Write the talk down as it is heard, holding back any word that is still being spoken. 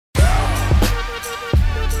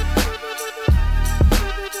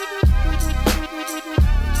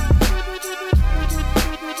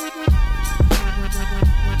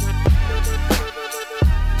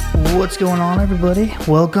What's going on, everybody?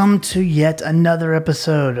 Welcome to yet another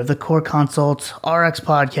episode of the Core Consults RX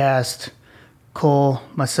podcast. Cole,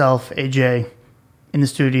 myself, AJ, in the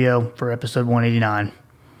studio for episode 189.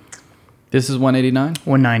 This is 189?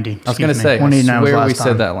 190. I was going to say, I swear we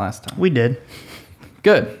said that last time. We did.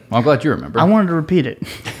 Good. Well, I'm glad you remember. I wanted to repeat it.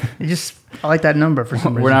 I like that number for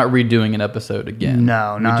some reason. We're not redoing an episode again.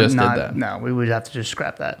 No, we just did that. No, we would have to just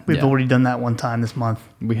scrap that. We've already done that one time this month.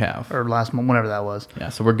 We have. Or last month, whenever that was. Yeah,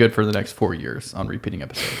 so we're good for the next 4 years on repeating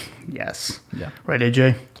episodes. Yes. Yeah. Right,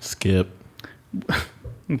 AJ? Skip.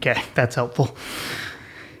 Okay, that's helpful.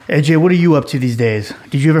 AJ, what are you up to these days?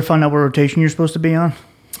 Did you ever find out what rotation you're supposed to be on?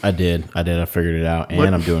 I did. I figured it out.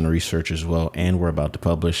 And I'm doing research as well. And we're about to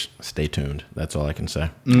publish. Stay tuned. That's all I can say.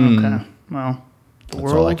 Okay. Well,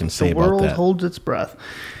 that's all I can say about that. The world holds its breath.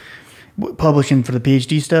 Publishing for the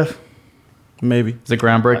PhD stuff? Maybe. Is it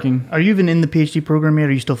groundbreaking? Are you even in the PhD program yet, or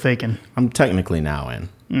are you still faking? I'm technically now in.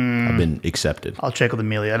 I've been accepted. I'll check with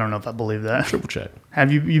Amelia. I don't know if I believe that. Triple check.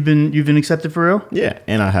 Have you've been accepted for real? Yeah,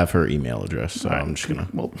 and I have her email address, so right. I'm just gonna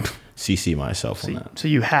CC myself on that. So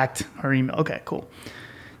you hacked her email. Okay, cool.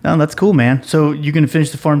 No, that's cool, man. So you're going to finish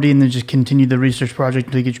the PharmD and then just continue the research project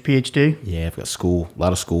until you get your PhD? Yeah, I've got school. A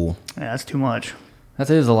lot of school. Yeah, that's too much. That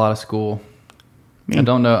is a lot of school. I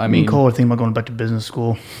don't know. Me and Cole are thinking about going back to business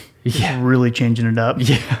school. Yeah. Really changing it up.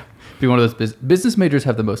 Yeah. Be one of those business majors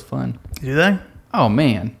have the most fun. Do they? Oh,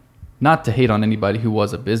 man. Not to hate on anybody who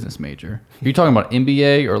was a business major. Are you talking about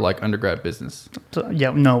MBA or like undergrad business? So, yeah,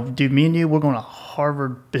 no, dude, me and you, we're going to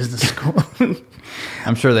Harvard Business School.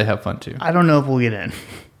 I'm sure they have fun too. I don't know if we'll get in.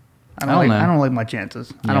 I don't like my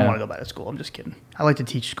chances. Yeah. I don't want to go back to school. I'm just kidding. I like to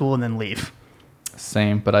teach school and then leave.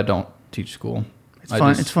 Same, but I don't teach school. It's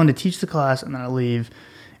fun. It's fun to teach the class and then I leave,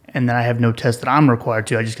 and then I have no test that I'm required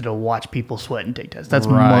to. I just get to watch people sweat and take tests. That's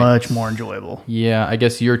much more enjoyable. Yeah, I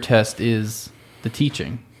guess your test is the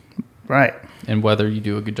teaching. Right. And whether you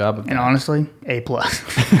do a good job of that. And honestly, A+.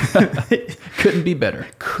 Couldn't be better.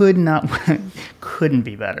 Couldn't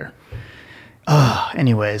be better.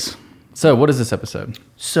 Anyways. So, what is this episode?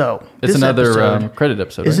 So, it's another accredited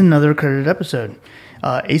episode, It's right? another accredited episode.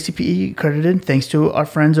 ACPE-Accredited, thanks to our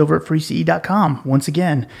friends over at freece.com. Once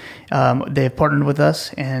again, they have partnered with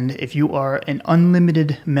us, and if you are an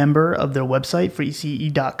unlimited member of their website,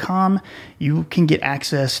 freece.com, you can get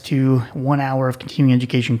access to 1 hour of continuing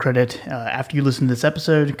education credit. After you listen to this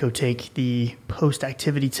episode, go take the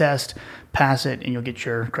post-activity test, pass it, and you'll get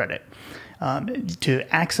your credit. To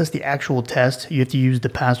access the actual test, you have to use the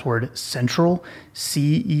password CENTRAL,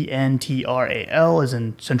 CENTRAL, as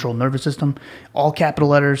in central nervous system, all capital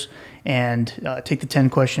letters, and take the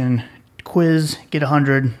 10-question quiz, get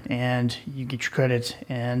 100, and you get your credit.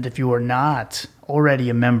 And if you are not already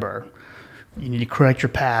a member, you need to correct your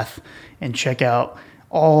path and check out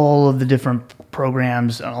all of the different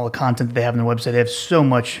programs and all the content that they have on their website. They have so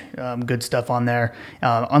much good stuff on there.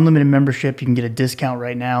 Unlimited membership, you can get a discount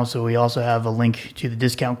right now. So we also have a link to the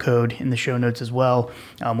discount code in the show notes as well.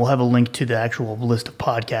 We'll have a link to the actual list of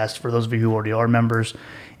podcasts for those of you who already are members.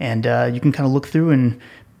 And you can kind of look through and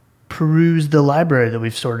peruse the library that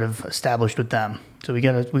we've sort of established with them. So we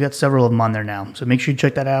got several of them on there now. So make sure you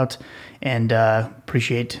check that out, and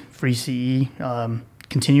appreciate Free CE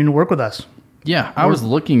continuing to work with us. Yeah, I was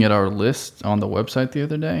looking at our list on the website the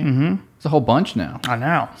other day. Mm-hmm. It's a whole bunch now. I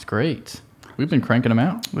know. It's great. We've been cranking them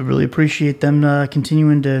out. We really appreciate them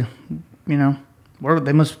continuing to, work.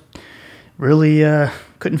 They must really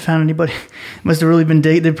couldn't find anybody. Must have really been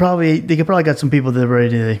they could probably got some people that are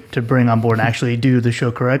ready to bring on board and actually do the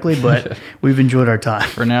show correctly. But we've enjoyed our time.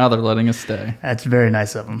 For now, they're letting us stay. That's very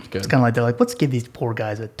nice of them. Good. It's kind of like they're like, let's give these poor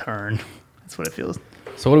guys a turn. That's what it feels.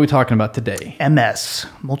 So what are we talking about today? MS,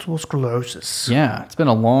 multiple sclerosis. Yeah, it's been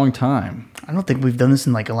a long time. I don't think we've done this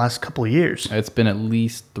in like the last couple of years. It's been at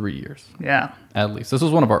least 3 years. Yeah. At least. This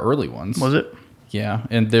was one of our early ones. Was it? Yeah,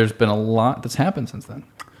 and there's been a lot that's happened since then.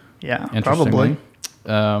 Yeah, probably.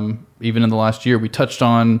 Even in the last year, we touched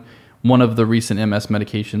on one of the recent MS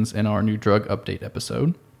medications in our new drug update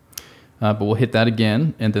episode. But we'll hit that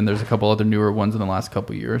again, and then there's a couple other newer ones in the last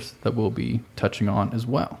couple of years that we'll be touching on as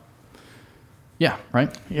well. Yeah,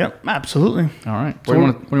 right? Yep, absolutely. All right. Where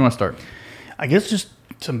do you want to start? I guess just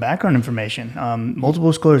some background information.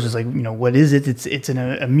 Multiple sclerosis, what is it? It's an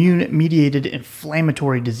immune-mediated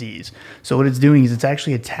inflammatory disease. So what it's doing is it's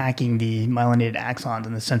actually attacking the myelinated axons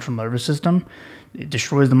in the central nervous system. It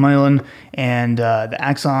destroys the myelin and the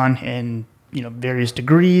axon, and various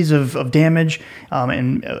degrees of damage,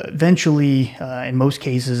 and eventually, in most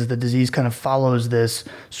cases, the disease kind of follows this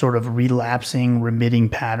sort of relapsing, remitting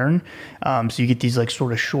pattern. So you get these like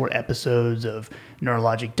sort of short episodes of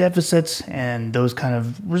neurologic deficits, and those kind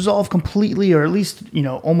of resolve completely, or at least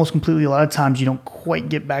almost completely. A lot of times, you don't quite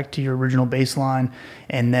get back to your original baseline,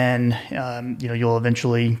 and then you'll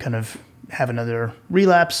eventually kind of have another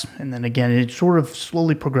relapse, and then again it sort of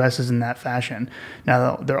slowly progresses in that fashion.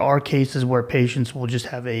 Now there are cases where patients will just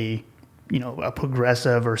have a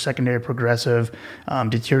progressive or secondary progressive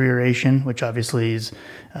deterioration, which obviously is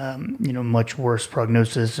much worse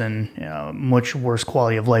prognosis and much worse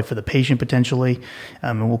quality of life for the patient potentially,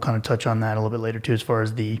 and we'll kind of touch on that a little bit later too as far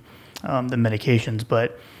as the medications.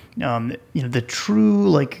 But the true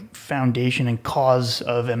like foundation and cause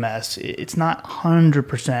of MS, it's not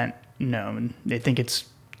 100% known. They think it's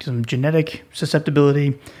some genetic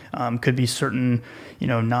susceptibility, could be certain,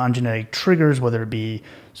 non-genetic triggers, whether it be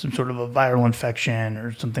some sort of a viral infection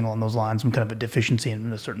or something along those lines, some kind of a deficiency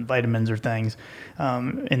in certain vitamins or things.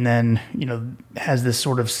 And then, has this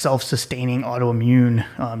sort of self-sustaining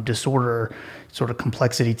autoimmune disorder sort of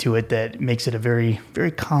complexity to it that makes it a very, very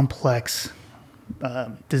complex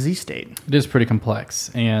disease state. It is pretty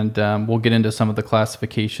complex, and we'll get into some of the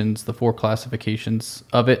classifications, the 4 classifications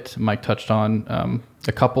of it. Mike touched on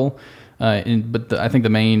a couple, but I think the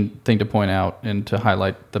main thing to point out and to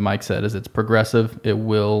highlight that Mike said is it's progressive. It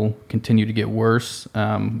will continue to get worse.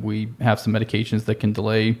 We have some medications that can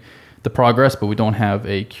delay the progress, but we don't have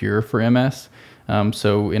a cure for MS.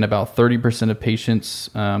 So in about 30% of patients,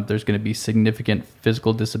 there's going to be significant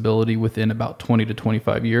physical disability within about 20 to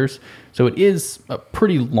 25 years. So it is a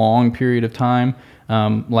pretty long period of time.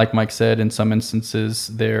 Like Mike said, in some instances,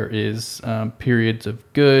 there is periods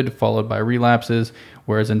of good followed by relapses,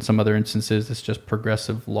 whereas in some other instances, it's just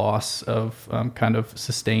progressive loss of kind of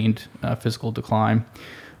sustained physical decline.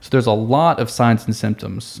 So there's a lot of signs and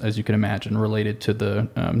symptoms, as you can imagine, related to the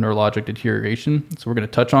neurologic deterioration. So we're going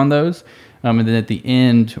to touch on those. And then at the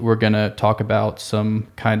end, we're going to talk about some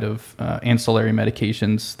kind of ancillary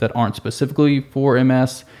medications that aren't specifically for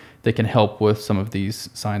MS that can help with some of these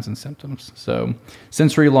signs and symptoms. So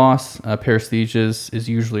sensory loss, paresthesias is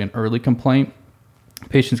usually an early complaint.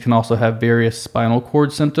 Patients can also have various spinal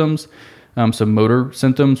cord symptoms. So motor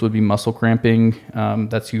symptoms would be muscle cramping.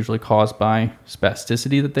 That's usually caused by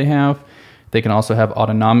spasticity that they have. They can also have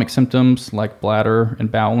autonomic symptoms like bladder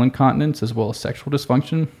and bowel incontinence, as well as sexual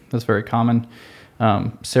dysfunction. That's very common.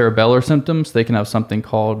 Cerebellar symptoms, they can have something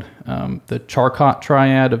called the Charcot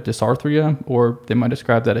triad of dysarthria, or they might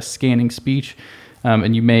describe that as scanning speech.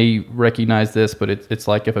 And you may recognize this, but it's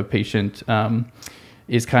like if a patient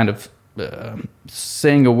is kind of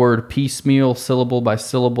saying a word piecemeal, syllable by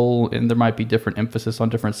syllable, and there might be different emphasis on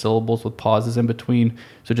different syllables with pauses in between,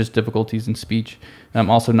 so just difficulties in speech.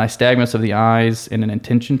 Also nystagmus of the eyes and an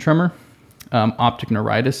intention tremor. Optic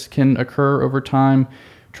neuritis can occur over time.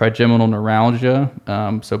 Trigeminal neuralgia,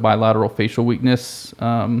 so bilateral facial weakness.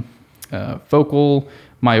 Focal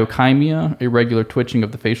myokymia, irregular twitching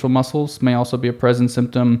of the facial muscles, may also be a present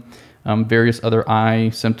symptom. Various other eye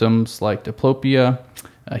symptoms like diplopia,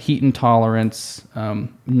 heat intolerance,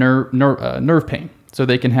 nerve pain. So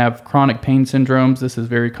they can have chronic pain syndromes. This is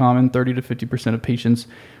very common, 30 to 50% of patients.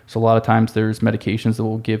 So a lot of times there's medications that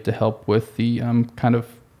we'll give to help with the kind of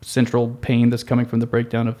central pain that's coming from the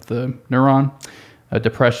breakdown of the neuron.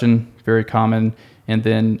 Depression, very common. And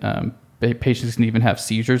then patients can even have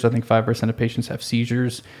seizures. I think 5% of patients have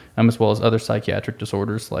seizures, as well as other psychiatric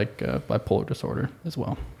disorders like bipolar disorder as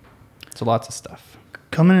well. So lots of stuff.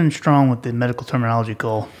 Coming in strong with the medical terminology,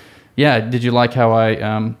 Cole. Yeah, did you like how I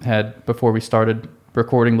had, before we started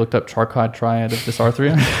recording, looked up Charcot triad of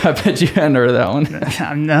dysarthria? I bet you hadn't heard of that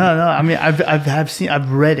one. No. I mean,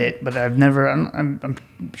 I've read it, but I've never. I'm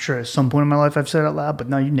sure at some point in my life I've said it out loud. But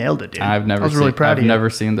no, you nailed it, dude. I was really proud of you. I've never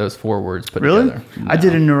seen those 4 words put together. No. I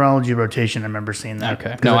did a neurology rotation. I remember seeing that.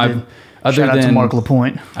 Okay. No, shout out to Mark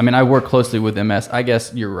LaPointe. I mean, I work closely with MS. I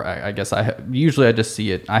guess you're right. I guess usually I just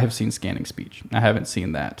see it. I have seen scanning speech. I haven't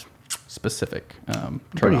seen that specific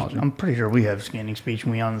terminology. I'm pretty sure we have scanning speech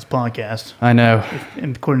when we on this podcast. I know.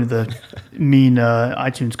 And according to the mean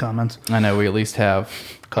iTunes comments. I know we at least have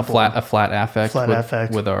a flat affect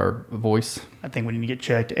with our voice. I think we need to get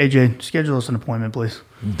checked. AJ, schedule us an appointment, please.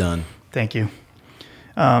 Done. Thank you.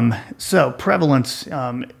 So prevalence,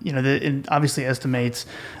 it obviously estimates,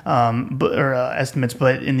 but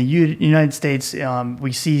in the United States,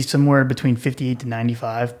 we see somewhere between 58 to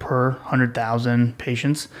 95 per 100,000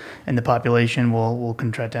 patients in the population will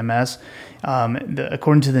contract MS.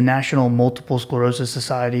 According to the National Multiple Sclerosis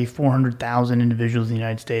Society, 400,000 individuals in the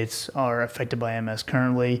United States are affected by MS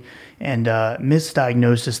currently, and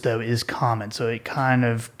misdiagnosis, though, is common, so it kind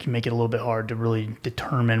of can make it a little bit hard to really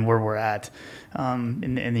determine where we're at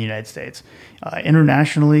in the United States.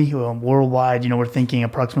 Internationally, worldwide, we're thinking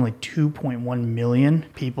approximately 2.1 million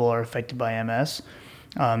people are affected by MS.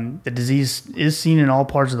 The disease is seen in all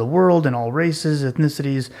parts of the world, in all races,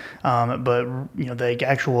 ethnicities, but the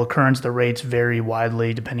actual occurrence, the rates vary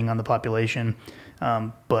widely depending on the population.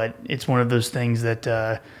 But it's one of those things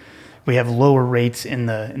that we have lower rates in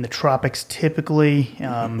the tropics typically,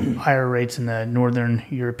 higher rates in the northern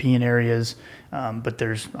European areas, but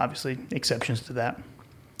there's obviously exceptions to that.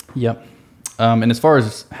 Yep. And as far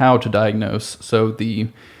as how to diagnose, so the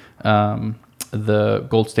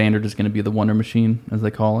gold standard is going to be the Wonder Machine, as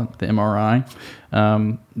they call it, the MRI.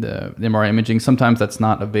 The MRI imaging, sometimes that's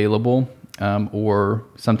not available, or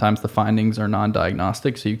sometimes the findings are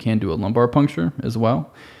non-diagnostic, so you can do a lumbar puncture as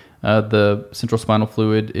well. The central spinal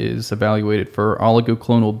fluid is evaluated for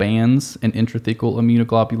oligoclonal bands and intrathecal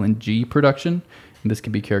immunoglobulin G production. And this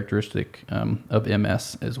can be characteristic of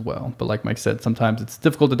MS as well. But like Mike said, sometimes it's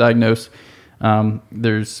difficult to diagnose.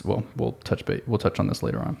 We'll touch on this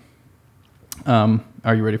later on.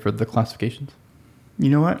 Are you ready for the classifications?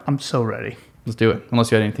 You know what? I'm so ready. Let's do it.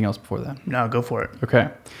 Unless you had anything else before that. No, go for it. Okay.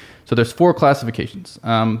 So there's 4 classifications.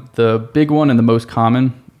 The big one and the most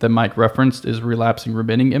common that Mike referenced is relapsing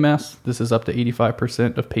remitting MS. This is up to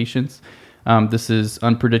 85% of patients. This is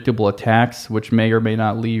unpredictable attacks, which may or may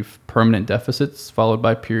not leave permanent deficits, followed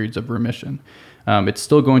by periods of remission. It's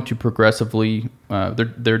still going to progressively,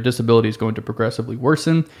 their disability is going to progressively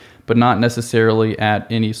worsen, but not necessarily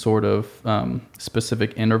at any sort of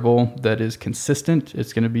specific interval that is consistent.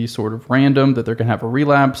 It's going to be sort of random, that they're going to have a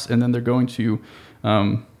relapse, and then they're going to,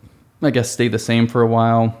 stay the same for a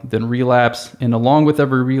while, then relapse. And along with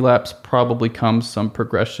every relapse probably comes some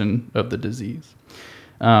progression of the disease.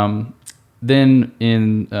 Then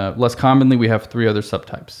less commonly, we have 3 other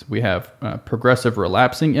subtypes. We have progressive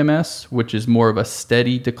relapsing MS, which is more of a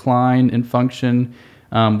steady decline in function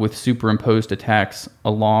with superimposed attacks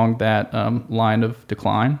along that line of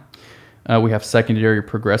decline. We have secondary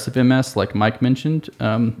progressive MS, like Mike mentioned.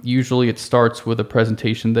 Usually it starts with a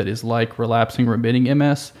presentation that is like relapsing remitting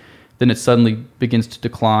MS. Then it suddenly begins to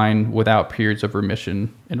decline without periods of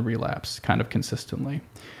remission and relapse kind of consistently.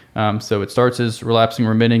 So it starts as relapsing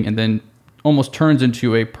remitting and then almost turns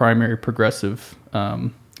into a primary progressive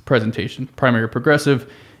presentation. Primary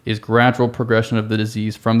progressive is gradual progression of the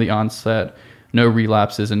disease from the onset, no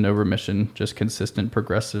relapses and no remission, just consistent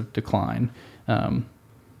progressive decline. That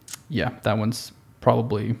one's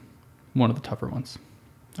probably one of the tougher ones,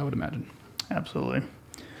 I would imagine. Absolutely.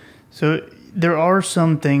 So there are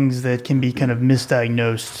some things that can be kind of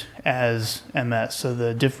misdiagnosed as MS. So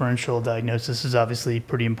the differential diagnosis is obviously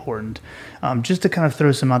pretty important. Just to kind of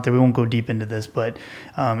throw some out there, we won't go deep into this, but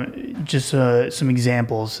just some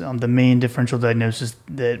examples. The main differential diagnosis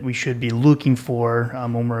that we should be looking for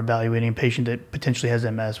when we're evaluating a patient that potentially has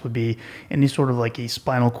MS would be any sort of like a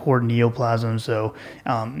spinal cord neoplasm, so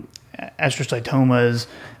astrocytomas,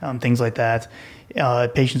 things like that.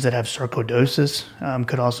 Patients that have sarcoidosis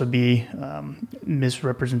could also be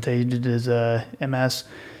misrepresented as MS.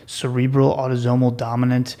 Cerebral autosomal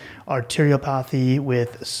dominant arteriopathy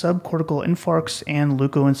with subcortical infarcts and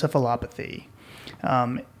leukoencephalopathy.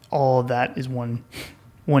 All of that is one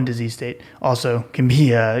disease state. Also can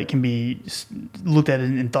be looked at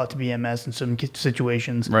and thought to be MS in some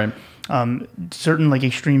situations. Right. Certain like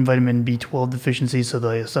extreme vitamin B12 deficiency, so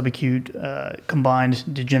the subacute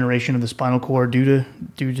combined degeneration of the spinal cord due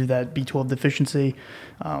to that B12 deficiency.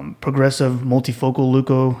 Progressive multifocal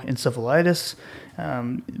leukoencephalitis.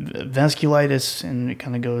 Vasculitis, and it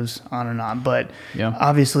kind of goes on and on. But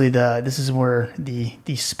obviously, this is where the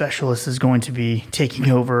specialist is going to be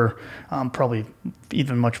taking over, probably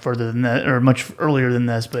even much further than that, or much earlier than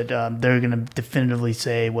this. But they're going to definitively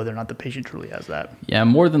say whether or not the patient truly has that. Yeah,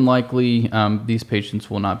 more than likely, these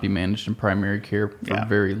patients will not be managed in primary care for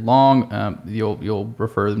very long. You'll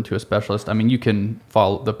refer them to a specialist. I mean, you can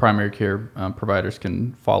follow the primary care providers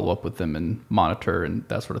can follow up with them and monitor and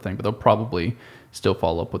that sort of thing, but they'll probably still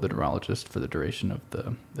follow up with a neurologist for the duration of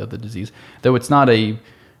the disease. Though it's not a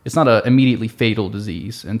immediately fatal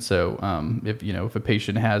disease, and so if a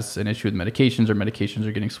patient has an issue with medications or medications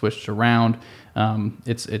are getting switched around,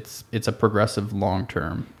 it's a progressive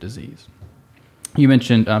long-term disease. You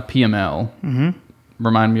mentioned PML. Mm-hmm.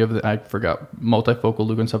 Remind me of I forgot, multifocal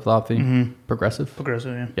leukoencephalopathy. Progressive?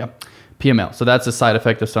 Progressive, yeah. Yeah. PML. So that's a side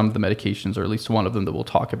effect of some of the medications, or at least one of them that we'll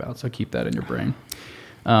talk about. So keep that in your brain.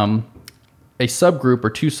 A subgroup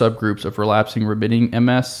or two subgroups of relapsing remitting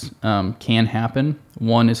MS can happen.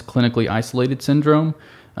 One is clinically isolated syndrome.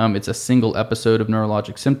 It's a single episode of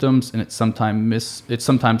neurologic symptoms, and it's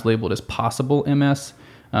sometimes labeled as possible MS.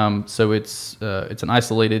 So it's an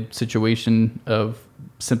isolated situation of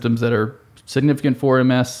symptoms that are significant for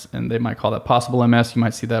MS, and they might call that possible MS. You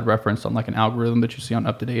might see that referenced on like an algorithm that you see on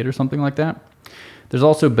UpToDate or something like that. There's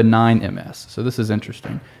also benign MS. So this is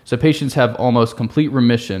interesting. So patients have almost complete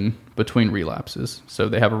remission between relapses. So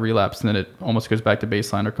they have a relapse and then it almost goes back to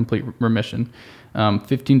baseline or complete remission.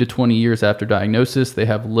 15 to 20 years after diagnosis, they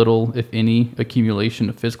have little, if any, accumulation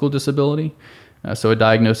of physical disability. So a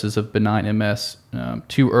diagnosis of benign MS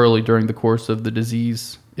too early during the course of the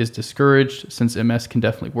disease is discouraged, since MS can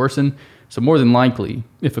definitely worsen. So more than likely,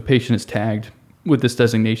 if a patient is tagged with this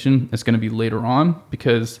designation, it's going to be later on,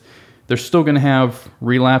 because they're still going to have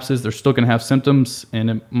relapses, they're still going to have symptoms, and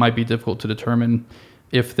it might be difficult to determine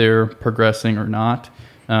if they're progressing or not.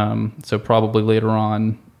 So probably later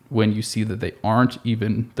on, when you see that they aren't,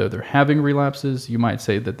 even though they're having relapses, you might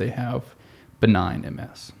say that they have benign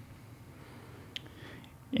MS.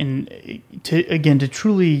 And to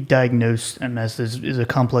truly diagnose MS is a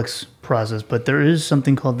complex process, but there is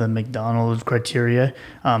something called the McDonald criteria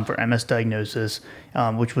for MS diagnosis,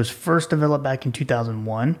 which was first developed back in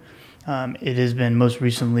 2001. It has been most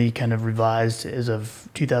recently kind of revised as of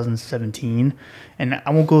 2017. And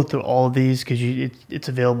I won't go through all of these because it's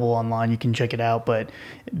available online. You can check it out. But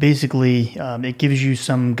basically, it gives you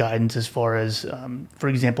some guidance as far as, for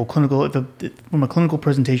example, from a clinical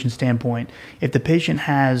presentation standpoint, if the patient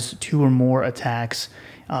has 2 or more attacks,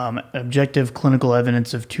 objective clinical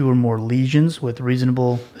evidence of 2 or more lesions with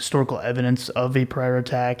reasonable historical evidence of a prior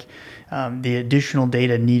attack, the additional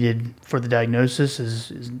data needed for the diagnosis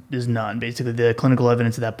is none. Basically, the clinical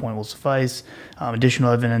evidence at that point will suffice.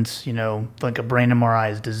 Additional evidence, like a brain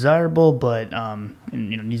MRI is desirable, but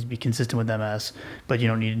needs to be consistent with MS. But you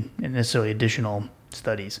don't need necessarily additional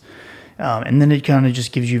studies. And then it kind of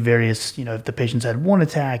just gives you various, if the patient's had 1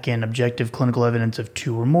 attack and objective clinical evidence of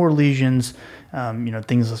 2 or more lesions,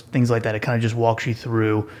 things like that. It kind of just walks you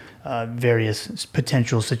through various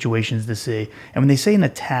potential situations to see. And when they say an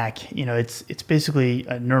attack, it's basically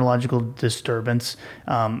a neurological disturbance,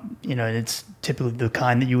 and it's typically the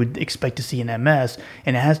kind that you would expect to see in MS.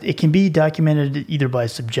 And it can be documented either by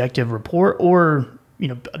subjective report or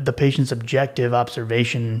the patient's objective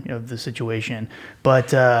observation of the situation,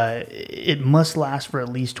 but it must last for at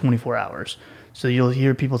least 24 hours. So you'll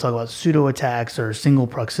hear people talk about pseudo attacks or single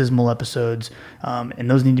paroxysmal episodes, and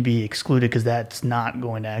those need to be excluded because that's not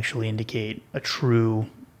going to actually indicate a true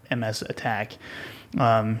MS attack.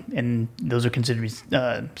 And those are considered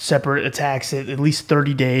to be separate attacks. At least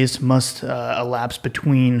 30 days must elapse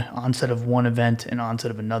between onset of one event and onset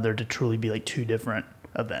of another to truly be like 2 different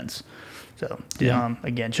events. So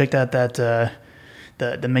again, check out the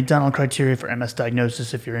McDonald criteria for MS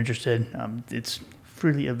diagnosis if you're interested. It's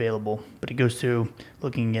freely available, but it goes through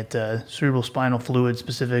looking at cerebral spinal fluid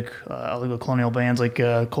specific oligoclonal bands, like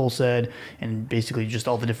Cole said, and basically just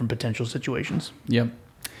all the different potential situations. Yep.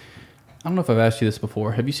 I don't know if I've asked you this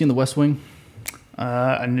before. Have you seen The West Wing?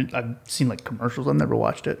 I've seen like commercials. I've never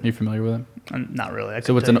watched it. Are you familiar with it? Not really.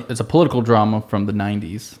 So it's a political drama from the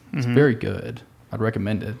 90s. It's very good. I'd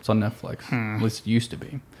recommend it. It's on Netflix. At least it used to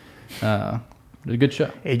be. A good show.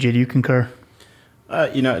 AJ, do you concur?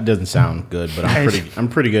 It doesn't sound good, but I'm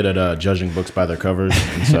pretty good at judging books by their covers.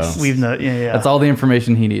 And so That's all the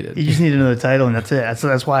information he needed. You just need to know the title, and that's it.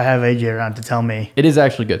 That's why I have AJ around to tell me. It is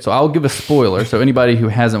actually good. So I'll give a spoiler. So anybody who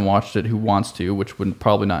hasn't watched it, who wants to, which would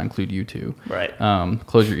probably not include you two, right?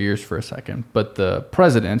 Close your ears for a second. But the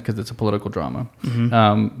president, because it's a political drama,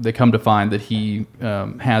 they come to find that he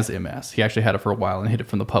has MS. He actually had it for a while and hid it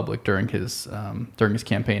from the public during his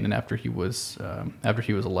campaign and after he was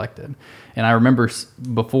elected. And I remember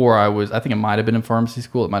before I think it might have been in pharmacy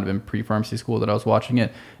school. It might have been pre-pharmacy school that I was watching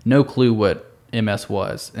it. No clue what MS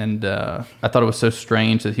was. And I thought it was so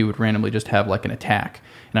strange that he would randomly just have like an attack.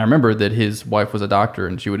 And I remember that his wife was a doctor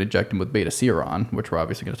and she would inject him with beta-seron, which we're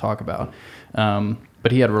obviously going to talk about.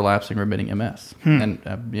 But he had relapsing remitting MS. And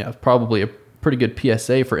probably a pretty good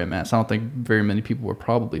PSA for MS. I don't think very many people were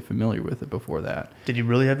probably familiar with it before that. Did he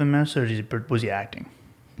really have MS or was he acting?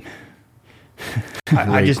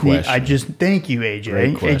 Thank you,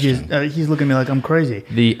 AJ. AJ, he's looking at me like I'm crazy.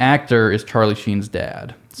 The actor is Charlie Sheen's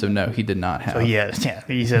dad. So no, he did not have. So yeah,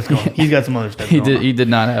 he says he's got some other stuff. He did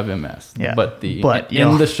not have MS. Yeah, but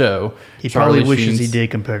in the show, he probably wishes he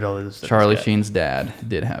did compared to all this stuff. Charlie Sheen's dad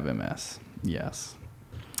did have MS. Yes,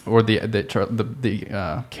 or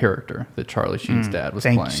the character that Charlie Sheen's dad was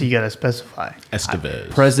playing. So you got to specify. Estevez.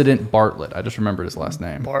 President Bartlett. I just remembered his last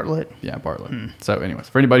name. Bartlett. Yeah, Bartlett. So, anyways,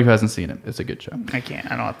 for anybody who hasn't seen it, it's a good show. I don't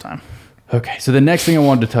have time. Okay, so the next thing I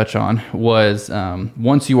wanted to touch on was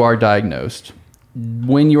once you are diagnosed.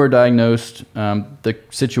 When you are diagnosed, the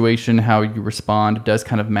situation, how you respond, does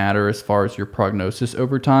kind of matter as far as your prognosis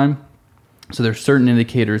over time. So there's certain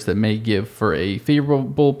indicators that may give for a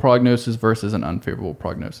favorable prognosis versus an unfavorable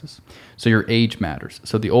prognosis. So your age matters.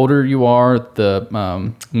 So the older you are,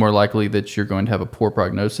 the more likely that you're going to have a poor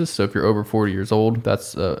prognosis. So if you're over 40 years old,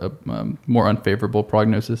 that's a more unfavorable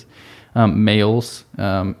prognosis. Males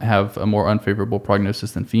have a more unfavorable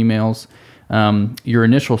prognosis than females. Your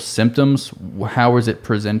initial symptoms, how is it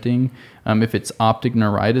presenting? If it's optic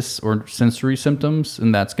neuritis or sensory symptoms,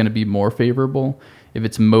 and that's going to be more favorable. If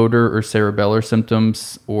it's motor or cerebellar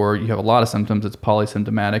symptoms, or you have a lot of symptoms, it's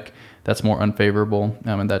polysymptomatic, that's more unfavorable.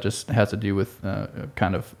 And that just has to do with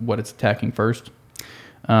kind of what it's attacking first.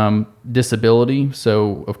 Disability.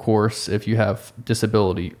 So, of course, if you have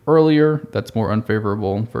disability earlier, that's more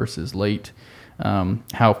unfavorable versus late.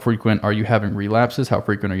 How frequent are you having relapses? How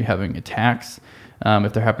frequent are you having attacks?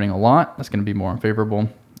 If they're happening a lot, that's going to be more unfavorable.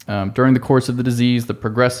 During the course of the disease, the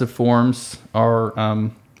progressive forms are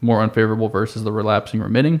more unfavorable versus the relapsing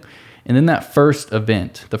remitting. And then that first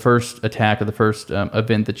event, the first attack or the first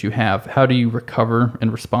event that you have, how do you recover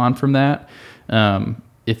and respond from that?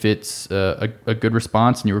 If it's a good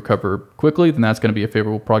response and you recover quickly, then that's going to be a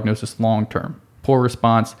favorable prognosis long-term. Poor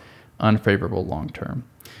response, unfavorable long-term.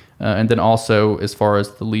 And then also, as far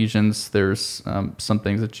as the lesions, there's some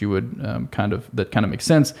things that you would kind of make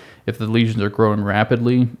sense. If the lesions are growing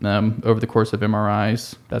rapidly over the course of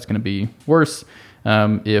MRIs, that's going to be worse.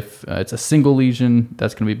 If it's a single lesion,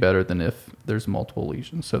 that's going to be better than if there's multiple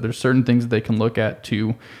lesions. So there's certain things that they can look at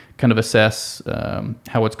to kind of assess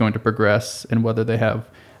how it's going to progress and whether they have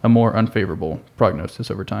a more unfavorable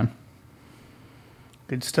prognosis over time.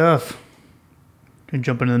 Good stuff. Can we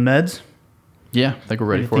jump into the meds? Yeah, I think we're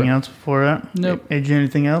ready for it. Anything else before that? Nope. AJ,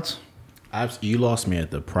 anything else? You lost me at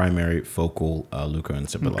the primary focal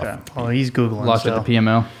leukoencephalopathy. Okay. Oh, he's Googling. Lost at the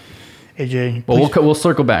PML. AJ, well, we'll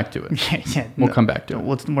circle back to it. We'll come back to it.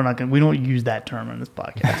 We're not gonna. We don't use that term in this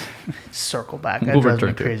podcast. Circle back. That We'll drives me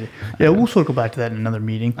return to crazy. Yeah, we'll circle back to that in another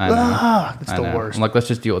meeting. I know. That's the worst. I'm like, let's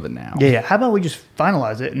just deal with it now. Yeah. How about we just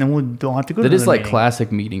finalize it and then we don't have to go to That is another like meeting.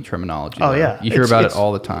 classic meeting terminology. Oh though. yeah, You hear about it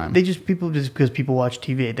all the time. Just because people watch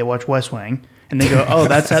TV, they watch West Wing, and they go, "Oh,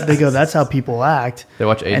 that's how." They go, "That's how people act." They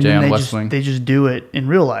watch And AJ then on they West just, Wing. They just do it in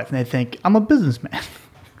real life, and they think, "I'm a businessman."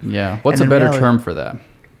 Yeah. What's And a in better reality- term for that?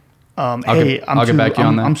 I'll get back to you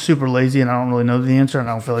on that. I'm super lazy, and I don't really know the answer, and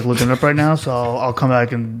I don't feel like looking it up right now, so I'll come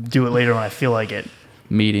back and do it later when I feel like it.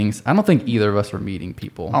 Meetings. I don't think either of us are meeting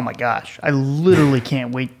people. Oh my gosh, I literally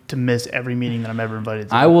can't wait to miss every meeting that I'm ever invited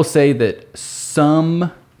to. I will say that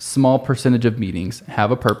some small percentage of meetings have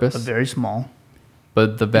a purpose, But very small,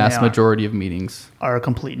 but the vast Yeah. majority of meetings, are a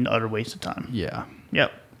complete and utter waste of time. yeah.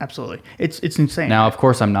 Yep, absolutely. It's insane. Now, of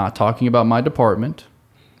course, I'm not talking about my department.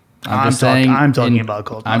 I'm talking about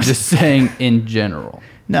culture. I'm just saying in general.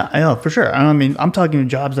 No, I know for sure. I mean, I'm talking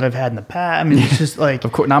jobs that I've had in the past. I mean, it's just like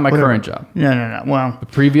Of course, not my whatever. current job. No. Well, The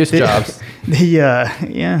previous jobs.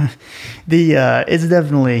 It's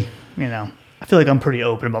definitely, I feel like I'm pretty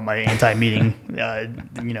open about my anti-meeting,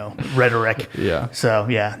 rhetoric. Yeah. So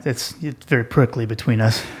yeah, it's very prickly between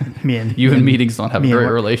us, me and You and meetings don't have a me and great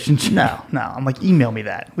work. relationship. No. I'm like, email me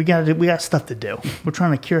that. We got stuff to do. We're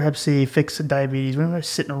trying to cure Hep C, fix diabetes. We're gonna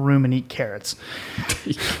sit in a room and eat carrots.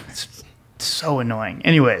 It's so annoying.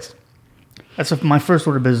 Anyways, that's my first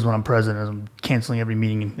order of business when I'm president. Is I'm canceling every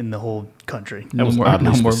meeting in the whole country. That was more-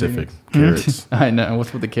 oddly no more specific. meetings. Carrots. I know.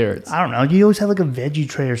 What's with the carrots? I don't know. You always have like a veggie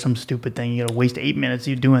tray or some stupid thing. You gotta waste 8 minutes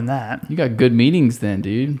you doing that. You got good meetings then,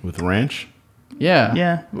 dude. With ranch? Yeah.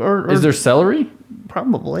 Yeah. Or Is there celery?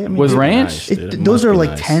 probably? I mean, With dude, ranch? Nice, dude. It those must are be like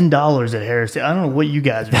nice. $10 at Harris. I don't know what you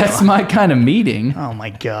guys are That's doing. my kind of meeting. Oh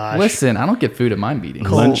my gosh. Listen, I don't get food at my meetings.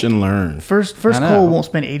 Cool. Lunch and learn. First I know. Cole won't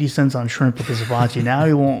spend 80 cents on shrimp with his hibachi. Now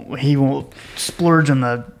he won't splurge on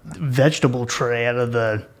the vegetable tray out of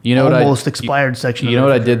the almost expired section. You of know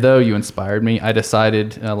the what I did though? You inspired me. I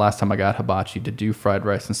decided last time I got hibachi to do fried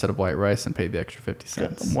rice instead of white rice and pay the extra 50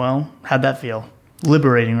 cents. Well, how'd that feel?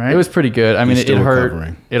 Liberating, right? It was pretty good. I mean, it still hurt.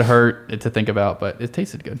 recovering. It hurt to think about, but it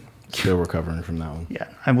tasted good. Still recovering from that one. Yeah,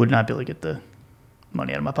 I would not be able to get the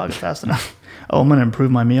money out of my pocket fast enough. Oh, I'm going to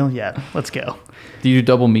improve my meal? Yeah, let's go. Do you do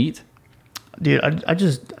double meat? Dude, I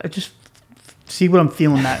just see what I'm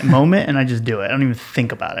feeling that moment, and I just do it. I don't even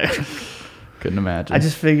think about it. Couldn't imagine. I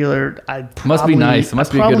just figured Must be nice. It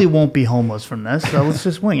must I be probably good. won't be homeless from this, so let's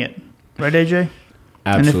just wing it. Right, AJ?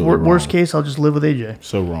 Absolutely. And if worst wrong. case, I'll just live with AJ.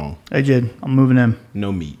 So wrong. AJ, I'm moving in.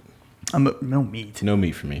 No meat. No meat. No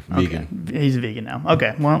meat for me. Vegan. Okay. He's a vegan now.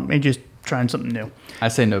 Okay, well, AJ's trying something new. I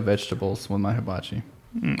say no vegetables with my hibachi.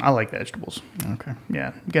 I like vegetables. Okay.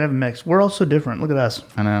 Yeah, you gotta have a mix. We're all so different. Look at us.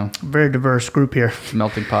 I know. Very diverse group here. It's a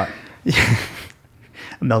melting pot.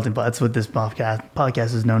 A melting pot. That's what this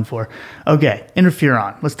podcast is known for. Okay,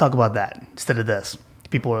 interferon. Let's talk about that instead of this.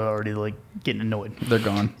 People are already like getting annoyed. They're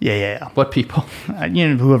gone. Yeah. What people?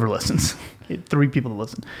 Whoever listens. 3 people to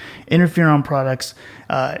listen. Interferon products.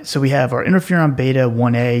 So we have our interferon beta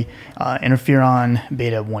 1A, interferon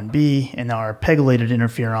beta 1B, and our pegylated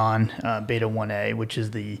interferon beta 1A, which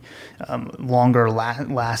is the longer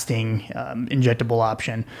lasting injectable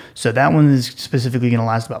option. So that one is specifically going to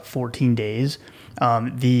last about 14 days.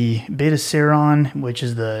 The beta seron, which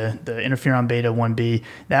is the interferon beta 1B,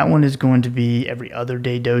 that one is going to be every other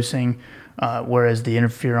day dosing. Whereas the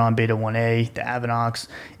interferon beta 1A, the Avenox,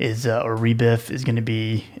 or Rebif is going to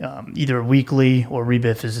be either weekly, or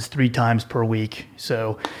Rebif is 3 times per week.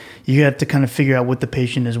 So you have to kind of figure out what the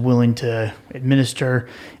patient is willing to administer,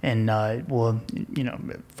 and will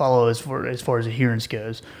follow as far as adherence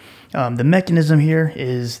goes. The mechanism here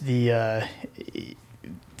is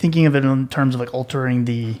thinking of it in terms of like altering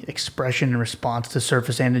the expression and response to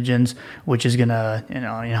surface antigens, which is going to,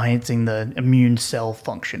 enhancing the immune cell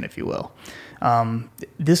function, if you will.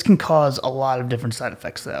 This can cause a lot of different side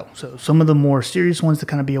effects, though. So some of the more serious ones to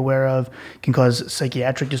kind of be aware of can cause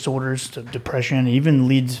psychiatric disorders, to depression, even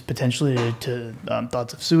leads potentially to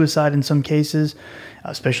thoughts of suicide in some cases,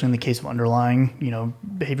 especially in the case of underlying,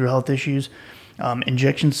 behavioral health issues.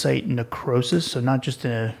 Injection site necrosis, so not just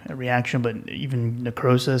a reaction, but even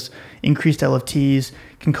necrosis. Increased LFTs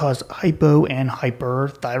can cause hypo and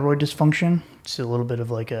hyperthyroid dysfunction. It's a little bit of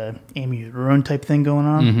like a amiodarone type thing going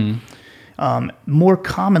on. Mm-hmm. More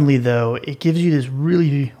commonly, though, it gives you this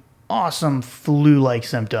really awesome flu-like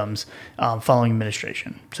symptoms following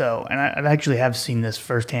administration. So, and I actually have seen this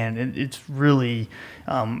firsthand. It's really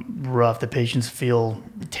rough. The patients feel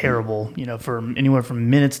terrible, for anywhere from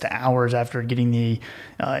minutes to hours after getting the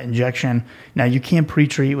injection. Now, you can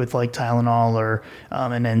pre-treat with like Tylenol or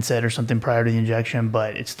an NSAID or something prior to the injection,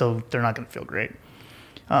 but they're not going to feel great.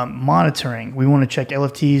 Monitoring. We want to check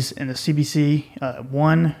LFTs and the CBC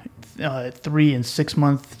 1, 3, and 6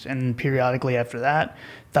 months, and periodically after that.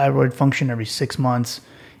 Thyroid function every 6 months.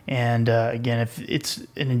 And again, if it's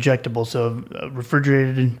an injectable, so a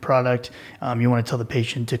refrigerated product, you want to tell the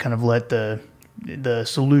patient to kind of let the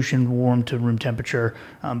solution warm to room temperature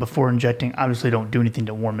before injecting. Obviously, don't do anything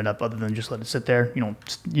to warm it up other than just let it sit there.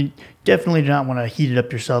 You definitely do not want to heat it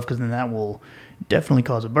up yourself, because then that will definitely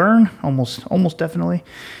cause a burn, almost definitely.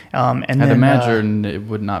 And I'd imagine it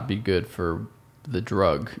would not be good for the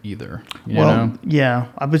drug either. Yeah,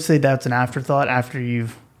 I would say that's an afterthought after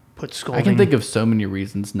you've put scalding. I can think of so many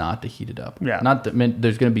there's not to heat it up. Yeah. Not that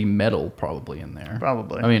there's going to be metal probably in there.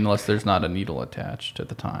 Probably. I mean, unless there's not a needle attached at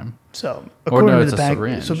the time. So, or no, according it's to the a pack,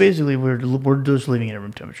 syringe. so basically we're just leaving it at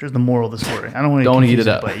room temperature. Is the moral of the story. I don't want to Don't heat confuse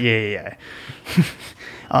it up. But yeah.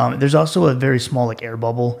 There's also a very small like air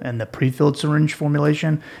bubble in the pre-filled syringe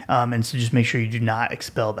formulation, and so just make sure you do not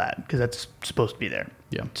expel that, because that's supposed to be there.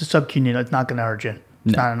 Yeah. It's a sub-Q needle. It's not going to hurt you.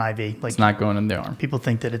 It's not an IV. Like, it's not going in the arm. People People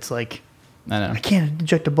think that it's like, I know. I can't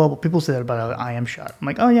inject a bubble. People say that about an IM shot. I'm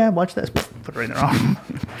like, oh yeah, watch this. Put it right in their arm.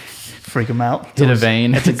 Freak them out. Hit a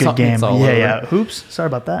vein. It's a good game. It's all over. Yeah. Oops. Sorry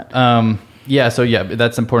about that.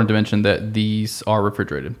 That's important to mention that these are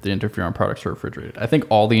refrigerated. The interferon products are refrigerated. I think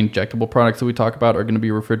all the injectable products that we talk about are going to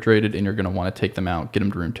be refrigerated, and you're going to want to take them out, get them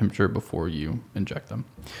to room temperature before you inject them.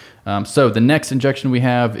 So the next injection we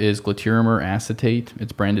have is glatiramer acetate.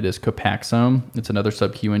 It's branded as Copaxone. It's another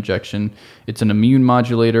sub-Q injection. It's an immune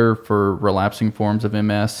modulator for relapsing forms of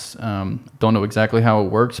MS. Don't know exactly how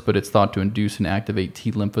it works, but it's thought to induce and activate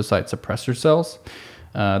T lymphocyte suppressor cells.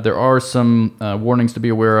 There are some warnings to be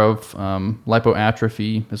aware of.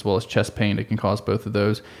 Lipoatrophy as well as chest pain. It can cause both of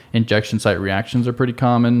those. Injection site reactions are pretty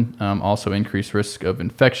common. Also increased risk of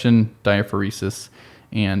infection, diaphoresis,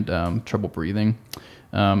 and trouble breathing.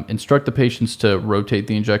 Instruct the patients to rotate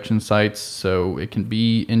the injection sites, so it can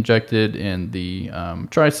be injected in the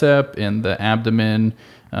tricep, in the abdomen,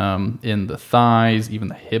 in the thighs, even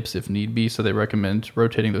the hips if need be. So they recommend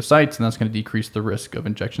rotating those sites, and that's going to decrease the risk of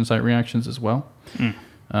injection site reactions as well.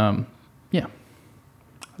 Yeah.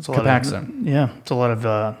 It's a lot it's a lot of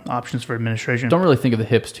options for administration. Don't really think of the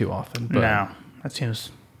hips too often. But no, that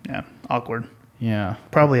seems awkward. Yeah.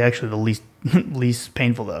 Probably actually the least least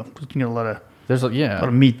painful though. You get a lot of There's a lot yeah.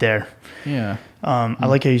 of meat there. Yeah. I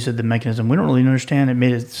like how you said the mechanism. We don't really understand. It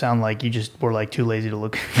made it sound like you just were like too lazy to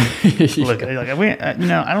look look at it. Like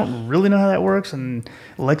I don't really know how that works, and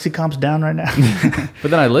Lexicomp's down right now. But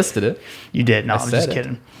then I listed it. You did. No, I I'm said just it.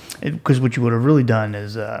 kidding. Because what you would have really done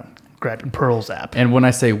is grabbed Pearl's app. And when I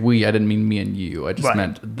say we, I didn't mean me and you. I just Right.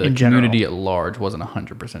 meant the In community general. at large wasn't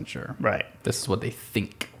 100% sure. Right. This is what they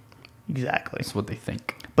think. Exactly. This is what they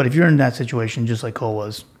think. But if you're in that situation, just like Cole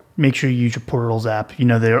was, make sure you use your Pearl's app.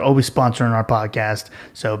 They're always sponsoring our podcast.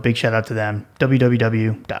 So big shout out to them.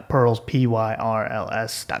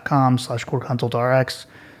 www.pearls.com/CoreConsultRx.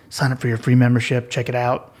 Sign up for your free membership. Check it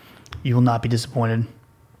out. You will not be disappointed.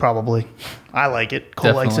 Probably. I like it.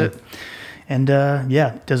 Cole likes it. Definitely. And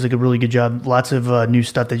does a really good job. Lots of new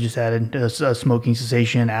stuff they just added. Smoking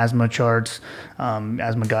cessation, asthma charts,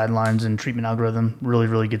 asthma guidelines, and treatment algorithm. Really,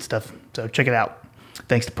 really good stuff. So check it out.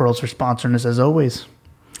 Thanks to Pearls for sponsoring us as always.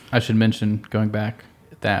 I should mention, going back,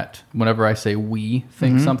 that whenever I say we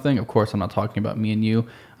think something, of course I'm not talking about me and you.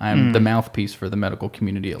 I'm the mouthpiece for the medical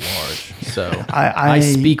community at large. So I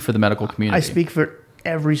speak for the medical community. I speak for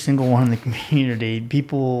every single one in the community.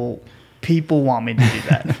 People want me to do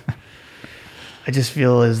that. I just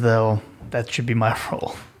feel as though that should be my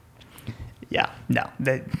role. Yeah, no,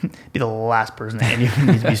 that'd be the last person that anyone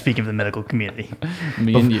needs to be speaking for the medical community.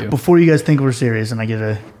 Me and you. Before you guys think we're serious and I get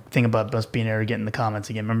a thing about us being arrogant in the comments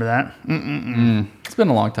again, remember that? It's been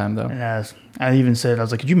a long time, though. It has. I even said, I was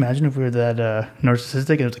like, could you imagine if we were that narcissistic?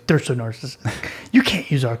 And it was like, they're so narcissistic. You can't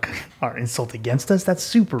use our insult against us. That's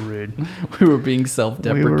super rude. We were being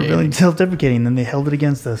self-deprecating. We were really self-deprecating, and then they held it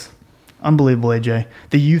against us. Unbelievable, AJ.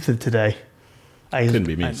 The youth of today. Couldn't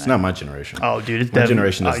be me. It's not my generation. Oh, dude. It's My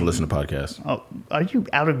generation doesn't listen to podcasts. Oh, are you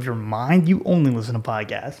out of your mind? You only listen to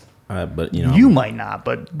podcasts. But you might not,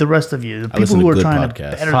 but the rest of you, the people listen who to are good trying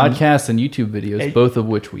podcasts. to better Podcasts and YouTube videos, Hey, both of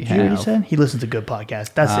which we Did you hear what have. he said? He listens to good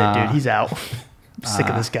podcasts. That's it, dude. He's out. I'm sick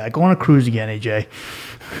of this guy. Go on a cruise again, AJ.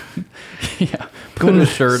 Yeah, Go put on a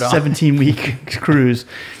shirt on. 17-week cruise.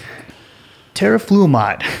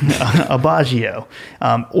 Teriflunomide, Aubagio,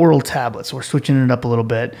 oral tablets. We're switching it up a little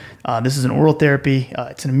bit. This is an oral therapy.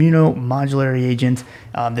 It's an immunomodulatory agent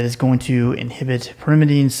that is going to inhibit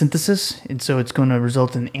pyrimidine synthesis, and so it's going to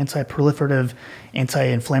result in anti-proliferative,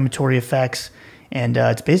 anti-inflammatory effects. And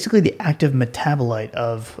it's basically the active metabolite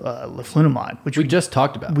of leflunomide, which We just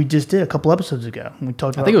talked about. we just did a couple episodes ago. We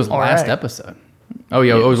talked about I think it was RA. last episode. Oh,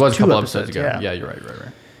 yeah, it was a 2 couple episodes ago. yeah. Yeah, you're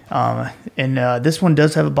right. And this one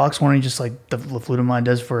does have a box warning, just like the leflunomide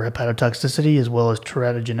does for hepatotoxicity as well as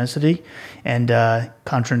teratogenicity, and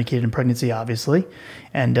contraindicated in pregnancy, obviously.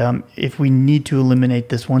 And if we need to eliminate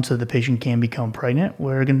this one so the patient can become pregnant,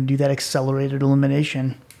 we're going to do that accelerated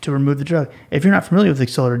elimination to remove the drug. If you're not familiar with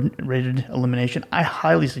accelerated elimination, I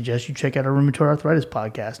highly suggest you check out our rheumatoid arthritis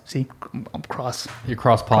podcast. See, I'm You're cross-pollinating.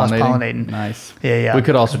 Cross-pollinating. Nice. Yeah. We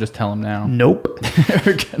could also just tell them now. Nope.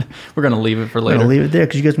 We're gonna leave it for We're later. going to leave it there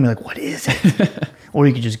because you guys can be like, what is it? Or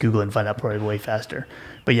you could just Google it and find out probably way faster.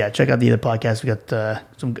 But yeah, check out the other podcast. We got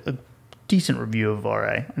some decent review of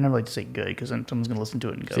RA. I never like to say good because then someone's going to listen to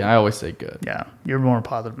it and go, See, I always say good. yeah, you're more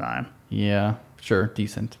positive than I am. Yeah, sure,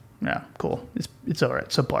 decent. Yeah, cool. It's all right,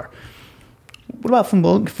 subpar. What about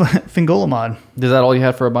fingolimod? Is that all you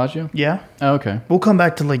had for Aubagio? Yeah. Oh, okay. We'll come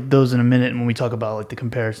back to like those in a minute when we talk about like the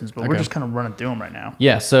comparisons, but we're Okay. just kind of running through them right now.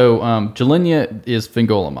 Yeah, so Gilenya is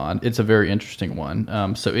fingolimod. It's a very interesting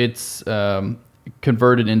one. So it's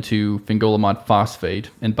converted into fingolimod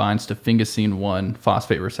phosphate and binds to phingosine 1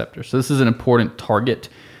 phosphate receptor. So this is an important target.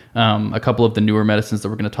 A couple of the newer medicines that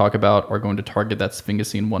we're going to talk about are going to target that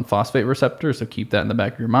sphingosine 1 phosphate receptor, so keep that in the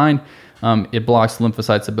back of your mind. It blocks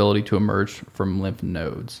lymphocytes' ability to emerge from lymph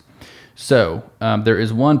nodes. So there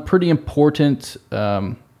is one pretty important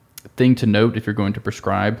thing to note if you're going to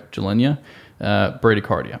prescribe Gilenya,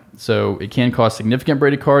 bradycardia. So it can cause significant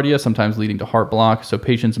bradycardia, sometimes leading to heart block. So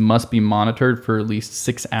patients must be monitored for at least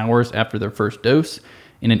 6 hours after their first dose,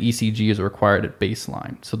 and an ECG is required at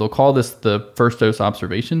baseline. So they'll call this the first dose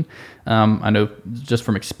observation. I know just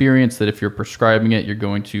from experience that if you're prescribing it, you're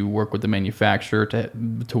going to work with the manufacturer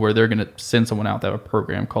to where they're going to send someone out. They have a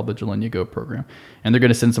program called the Gilenya Go program. And they're going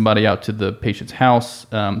to send somebody out to the patient's house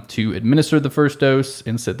to administer the first dose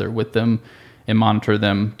and sit there with them and monitor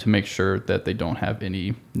them to make sure that they don't have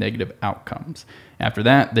any negative outcomes. After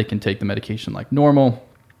that, they can take the medication like normal,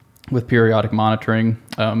 with periodic monitoring.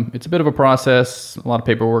 It's a bit of a process, a lot of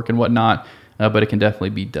paperwork and whatnot, but it can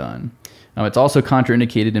definitely be done. It's also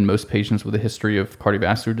contraindicated in most patients with a history of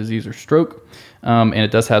cardiovascular disease or stroke, and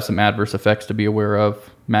it does have some adverse effects to be aware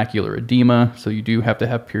of. Macular edema, so you do have to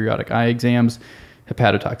have periodic eye exams.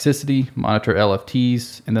 hepatotoxicity, monitor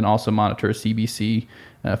LFTs, and then also monitor CBC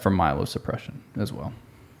for myelosuppression as well.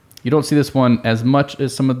 You don't see this one as much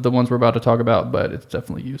as some of the ones we're about to talk about, but it's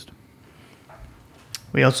definitely used.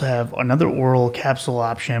 We also have another oral capsule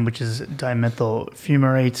option, which is dimethyl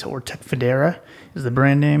fumarate, or Tecfidera is the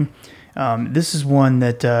brand name. This is one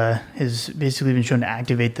that has basically been shown to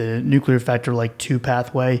activate the nuclear factor like 2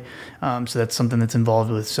 pathway. So that's something that's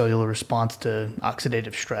involved with cellular response to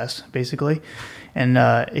oxidative stress, basically. And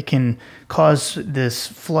it can cause this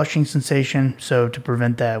flushing sensation. So to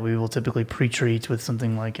prevent that, we will typically pre-treat with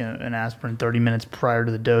something like an aspirin 30 minutes prior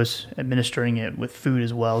to the dose. Administering it with food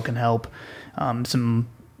as well can help. Some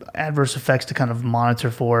adverse effects to kind of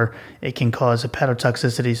monitor for. It can cause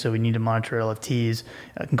hepatotoxicity, so we need to monitor LFTs.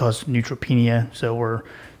 It can cause neutropenia, so we're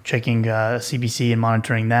checking CBC and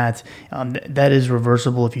monitoring that. That is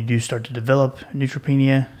reversible if you do start to develop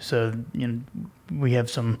neutropenia. So we have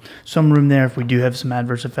some room there if we do have some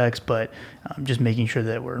adverse effects, but just making sure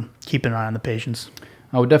that we're keeping an eye on the patients.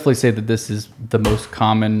 I would definitely say that this is the most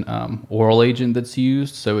common oral agent that's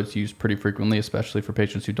used, so it's used pretty frequently, especially for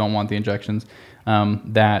patients who don't want the injections.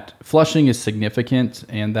 That flushing is significant,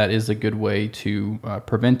 and that is a good way to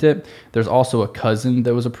prevent it. There's also a cousin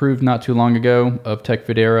that was approved not too long ago of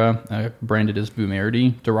Tecfidera, branded as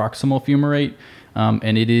Vumerity, diroximel fumarate.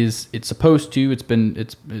 And it's supposed to,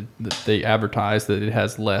 they advertise that it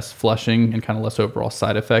has less flushing and kind of less overall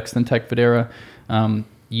side effects than Tecfidera.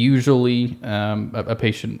 Usually, a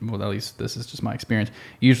patient, well, at least this is just my experience,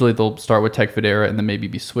 usually they'll start with Tecfidera and then maybe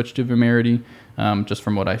be switched to Vumerity, just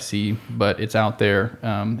from what I see. But it's out there,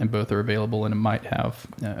 and both are available, and it might have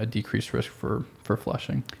a decreased risk for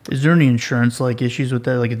flushing. Is there any insurance issues with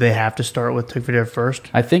that? Like, if they have to start with Tecfidera first?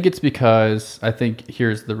 I think it's because,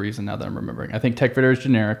 here's the reason now that I'm remembering. I think Tecfidera is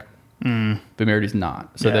generic. Vumerity is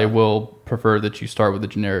not. So they will prefer that you start with the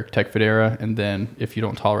generic Tecfidera, and then if you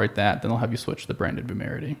don't tolerate that, then they'll have you switch to the branded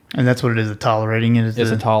Vumerity. And that's what it is, the tolerating it? It's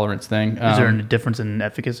a tolerance thing. Is there a difference in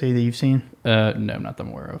efficacy that you've seen? No, not that I'm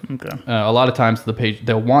aware of. Okay. A lot of times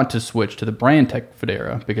they'll want to switch to the brand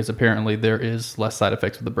Tecfidera because apparently there is less side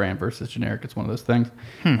effects with the brand versus generic. It's one of those things.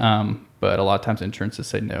 But a lot of times insurances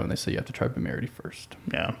say no, and they say you have to try Vumerity first.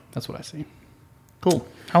 Yeah. That's what I see. Cool.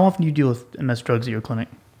 How often do you deal with MS drugs at your clinic?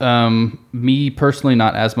 Me personally,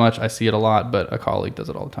 not as much. I see it a lot, but a colleague does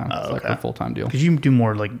it all the time. It's like a full-time deal. Because you do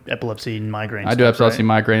more like epilepsy and migraine. I do epilepsy,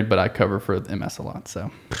 migraine, but I cover for MS a lot, so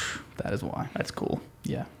that is why. That's cool.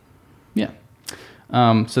 Yeah.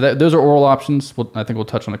 So those are oral options. I think we'll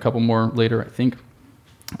touch on a couple more later, I think.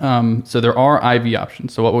 So there are IV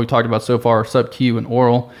options. So what we've talked about so far are sub-Q and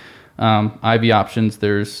oral. IV options,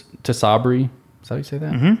 there's Tysabri. Is that how you say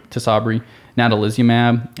that? Mm-hmm. Tysabri.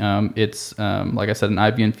 Natalizumab. It's, like I said, an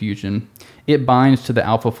IV infusion. It binds to the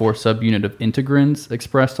alpha-4 subunit of integrins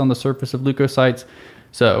expressed on the surface of leukocytes.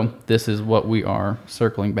 So this is what we are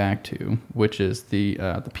circling back to, which is the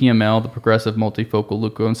PML, the progressive multifocal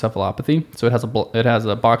leukoencephalopathy. So it has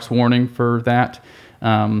a box warning for that.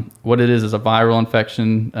 What it is a viral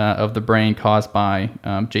infection of the brain caused by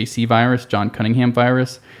JC virus, John Cunningham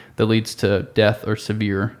virus, that leads to death or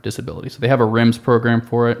severe disability. So they have a REMS program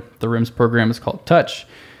for it. The REMS program is called TOUCH.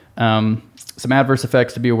 Some adverse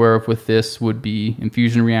effects to be aware of with this would be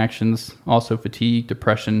infusion reactions, also fatigue,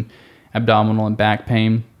 depression, abdominal and back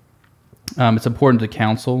pain. It's important to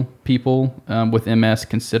counsel people with MS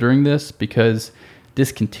considering this because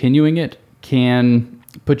discontinuing it can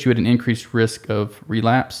put you at an increased risk of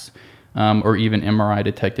relapse or even MRI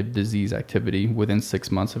detected disease activity within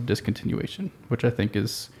 6 months of discontinuation, which I think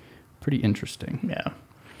is pretty interesting. Yeah.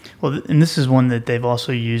 Well, and this is one that they've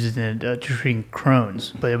also used in treating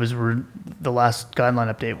Crohn's, but it was the last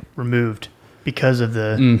guideline update removed because of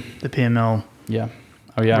the PML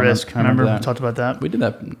risk. Remember we talked about that? We did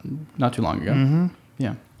that not too long ago. Mm-hmm.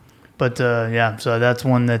 Yeah. But so that's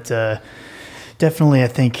one that definitely I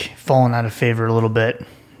think fallen out of favor a little bit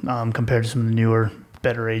compared to some of the newer,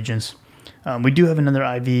 better agents. We do have another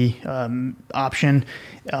IV option,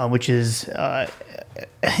 which is I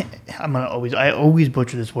always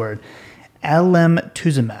butcher this word,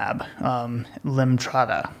 alemtuzumab,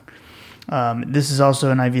 Lemtrada. This is also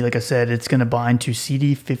an IV, like I said. It's going to bind to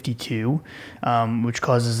CD52, which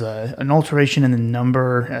causes an alteration in the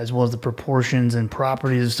number as well as the proportions and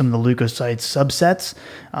properties of some of the leukocyte subsets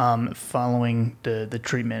following the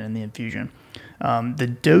treatment and the infusion. The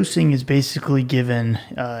dosing is basically given,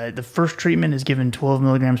 the first treatment is given 12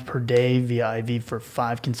 milligrams per day via IV for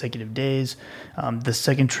 5 consecutive days. The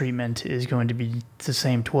second treatment is going to be the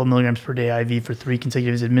same 12 milligrams per day IV for 3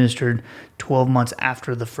 consecutive days, administered 12 months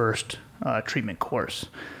after the first treatment course.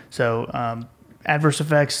 So Adverse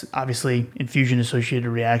effects, obviously, infusion-associated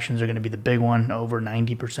reactions are going to be the big one. Over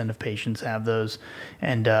 90% of patients have those,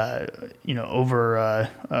 and or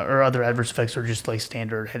other adverse effects are just like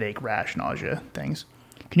standard headache, rash, nausea things.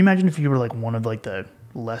 Can you imagine if you were like one of like the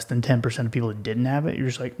less than 10% of people that didn't have it? You're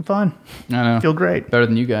just like, fine, I know, feel great, better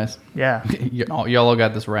than you guys. Yeah, y'all all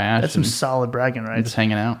got this rash. that's some solid bragging rights. Just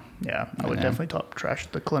hanging out. Yeah, I would definitely talk trash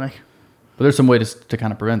at the clinic. But there's some way to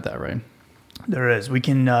kind of prevent that, right? There is. We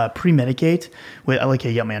can pre-medicate. Wait, I like how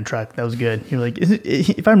you got me on track. That was good. You're like,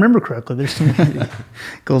 if I remember correctly, there's some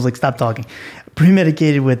goals like stop talking.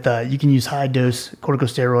 Pre-medicated with, you can use high-dose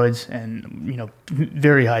corticosteroids and,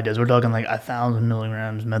 very high dose. We're talking like 1,000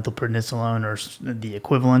 milligrams methylprednisolone or the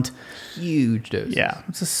equivalent. Huge dose. Yeah,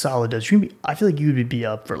 it's a solid dose. I feel like you would be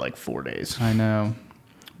up for like 4 days. I know.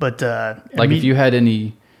 But if you had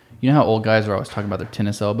any, how old guys are always talking about their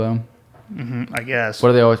tennis elbow? Mm-hmm, I guess.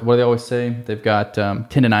 What do they always say? They've got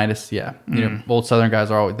tendinitis. Yeah, old Southern guys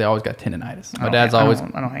they always got tendinitis. My dad's always.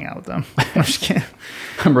 I don't hang out with them. I'm just kidding.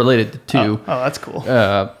 I'm related to two. Oh, that's cool.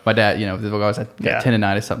 My dad, they've always had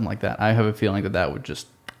tendinitis, something like that. I have a feeling that would just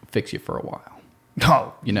fix you for a while.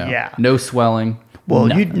 Oh, yeah. No swelling.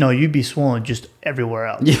 Well, you'd be swollen just everywhere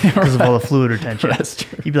else because of all the fluid retention. That's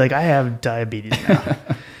true. You'd be like, I have diabetes now.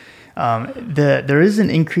 There is an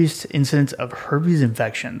increased incidence of herpes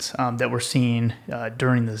infections that we're seeing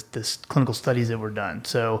during this clinical studies that were done.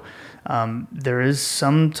 So there is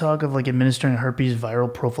some talk of like administering herpes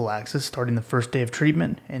viral prophylaxis starting the first day of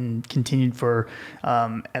treatment and continued for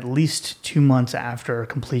at least 2 months after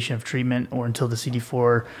completion of treatment or until the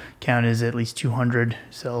CD4 count is at least 200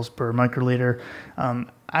 cells per microliter. I'm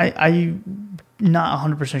not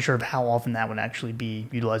 100% sure of how often that would actually be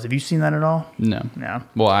utilized. Have you seen that at all? No. No.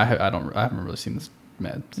 Well, I haven't really seen this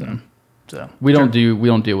med. So we don't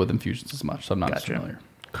deal with infusions as much, so I'm not familiar.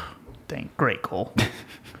 Great, Cole.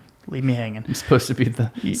 Leave me hanging. I'm supposed to be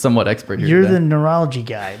the somewhat expert here. You're today. the neurology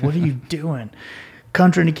guy. What are you doing?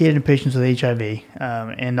 Contraindicated in patients with HIV,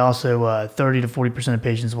 and also 30 to 40% of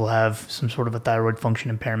patients will have some sort of a thyroid function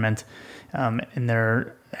impairment, and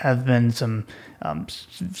there have been some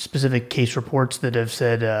specific case reports that have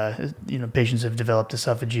said, patients have developed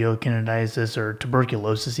esophageal candidiasis or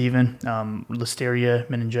tuberculosis even, listeria,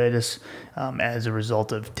 meningitis, as a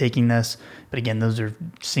result of taking this. But again, those are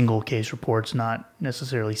single case reports, not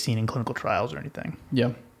necessarily seen in clinical trials or anything.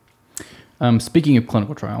 Yeah. Speaking of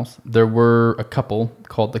clinical trials, there were a couple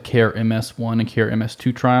called the CARE-MS1 and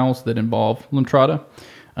CARE-MS2 trials that involve Lemtrada.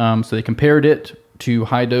 So they compared it to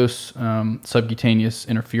high-dose subcutaneous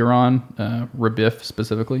interferon, Rebif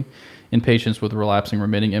specifically, in patients with relapsing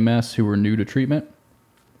remitting MS who were new to treatment.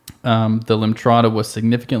 The Lemtrada was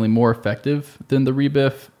significantly more effective than the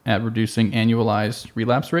Rebif at reducing annualized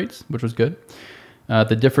relapse rates, which was good.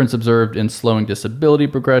 The difference observed in slowing disability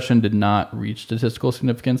progression did not reach statistical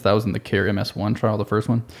significance. That was in the CARE-MS1 trial, the first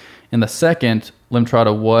one. In the second,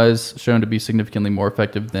 Lemtrada was shown to be significantly more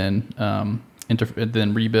effective than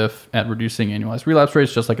Rebif at reducing annualized relapse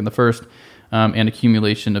rates, just like in the first, and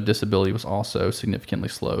accumulation of disability was also significantly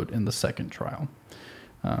slowed in the second trial.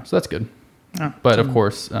 So that's good. But of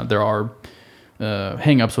course, there are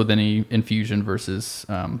hang-ups with any infusion versus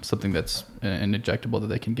something that's an injectable that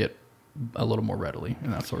they can get a little more readily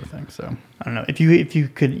and that sort of thing. So I don't know if you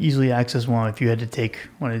could easily access one. If you had to take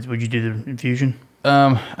one, would you do the infusion?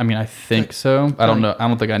 I think so. I don't know. I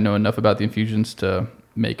don't think I know enough about the infusions to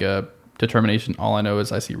make a determination. All I know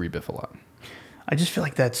is I see Rebif a lot. I just feel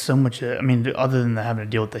like that's so much. Other than having to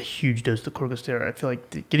deal with the huge dose of corticosteroid, I feel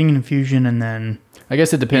like getting an infusion and then. I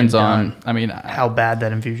guess it depends on. How bad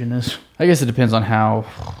that infusion is. I guess it depends on how.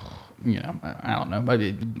 I don't know.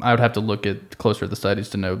 I would have to look at closer at the studies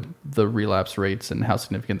to know the relapse rates and how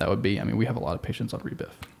significant that would be. We have a lot of patients on Rebif.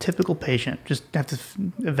 Typical patient. Just have to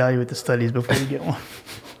evaluate the studies before you get one.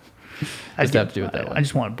 I just have to do it that way. I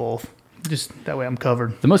just want both. Just that way I'm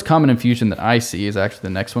covered. The most common infusion that I see is actually the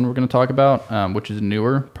next one we're going to talk about, which is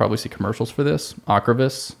newer. Probably see commercials for this.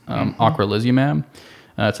 Ocrevus, ocrelizumab.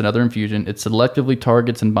 It's another infusion. It selectively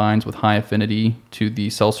targets and binds with high affinity to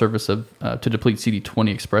the cell surface to deplete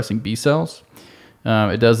CD20 expressing B cells.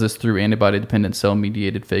 It does this through antibody-dependent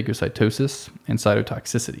cell-mediated phagocytosis and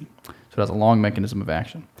cytotoxicity. So it has a long mechanism of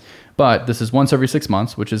action. But this is once every 6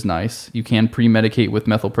 months, which is nice. You can pre-medicate with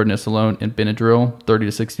methylprednisolone and Benadryl 30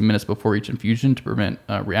 to 60 minutes before each infusion to prevent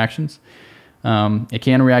reactions. It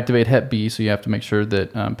can reactivate Hep B, so you have to make sure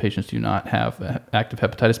that patients do not have active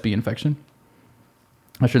hepatitis B infection.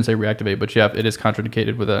 I shouldn't say reactivate, but it is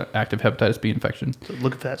contraindicated with an active hepatitis B infection. So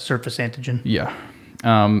look for that surface antigen. Yeah.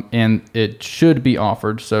 And it should be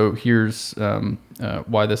offered. So here's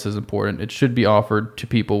why this is important. It should be offered to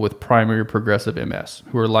people with primary progressive MS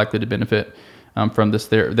who are likely to benefit from this.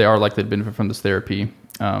 They are likely to benefit from this therapy.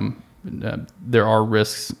 There are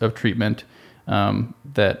risks of treatment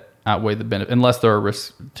that outweigh the benefit, unless there are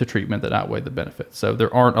risks to treatment that outweigh the benefit. So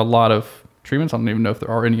there aren't a lot of treatments. I don't even know if there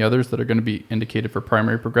are any others that are going to be indicated for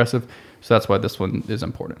primary progressive. So that's why this one is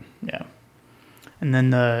important. Yeah. And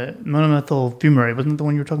then the monomethyl fumarate, wasn't that the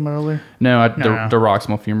one you were talking about earlier? No,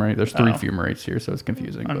 diroximel fumarate. There's 3 fumarates here, so it's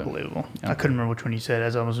confusing. Unbelievable. But, yeah. I couldn't remember which one you said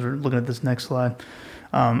as I was looking at this next slide.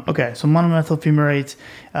 Okay, so monomethyl fumarate,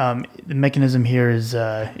 the mechanism here is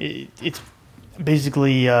it's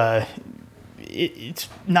basically it's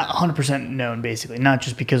not 100% known, basically, not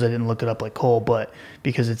just because I didn't look it up like Cole, but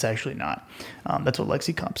because it's actually not. That's what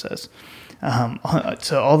LexiComp says.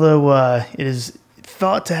 So although it is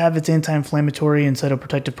thought to have its anti-inflammatory and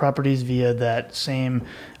cytoprotective properties via that same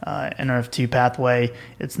NRF2 pathway,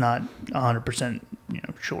 it's not 100%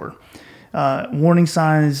 sure. Warning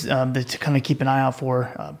signs that to kind of keep an eye out for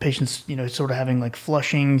patients, sort of having like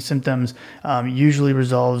flushing symptoms, usually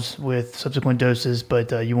resolves with subsequent doses,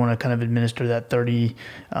 but you want to kind of administer that 30,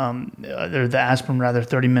 or the aspirin rather,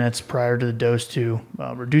 30 minutes prior to the dose to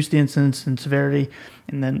reduce the incidence and severity.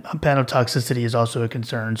 And then hepatotoxicity is also a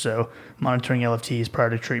concern, so monitoring LFTs prior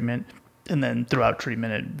to treatment and then throughout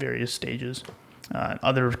treatment at various stages.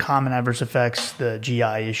 Other common adverse effects, the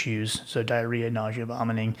GI issues, so diarrhea, nausea,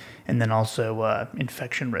 vomiting, and then also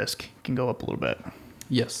infection risk can go up a little bit.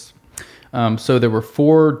 Yes. So there were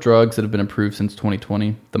 4 drugs that have been approved since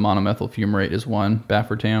 2020. The monomethyl fumarate is one,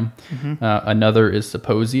 Bafratam. Another is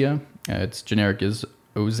Zeposia. Its generic is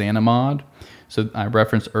ozanimod. So I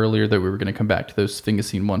referenced earlier that we were going to come back to those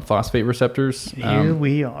sphingosine 1-phosphate receptors. Here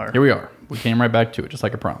we are. We came right back to it, just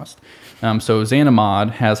like I promised. So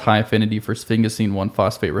ozanimod has high affinity for sphingosine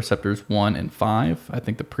 1-phosphate receptors 1 and 5. I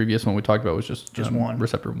think the previous one we talked about was just one.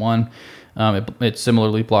 Receptor 1. It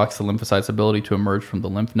similarly blocks the lymphocyte's ability to emerge from the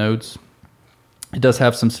lymph nodes. It does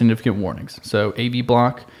have some significant warnings. So AV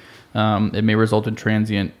block, it may result in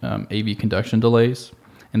transient AV conduction delays.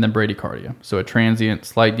 And then bradycardia. So a transient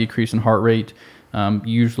slight decrease in heart rate,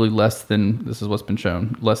 usually less than, this is what's been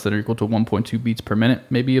shown, less than or equal to 1.2 beats per minute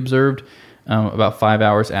may be observed about 5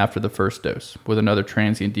 hours after the first dose, with another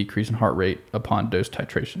transient decrease in heart rate upon dose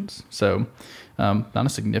titrations. So not a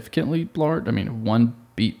significantly large, 1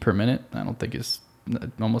 beat per minute, I don't think it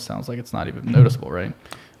almost sounds like it's not even noticeable, right?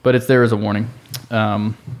 But it's there as a warning.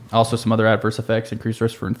 Also some other adverse effects, increased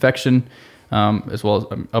risk for infection, as well as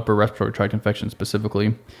upper respiratory tract infection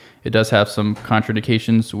specifically. It does have some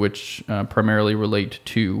contraindications, which primarily relate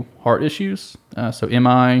to heart issues. So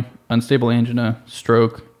MI, unstable angina,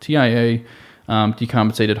 stroke, TIA,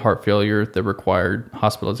 decompensated heart failure that required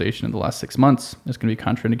hospitalization in the last 6 months is going to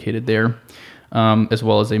be contraindicated there, as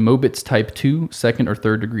well as a Mobitz type 2 second or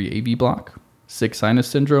third degree AV block, sick sinus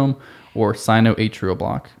syndrome, or sinoatrial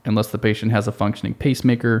block, unless the patient has a functioning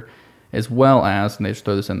pacemaker, as well as, and they just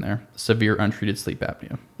throw this in there, severe untreated sleep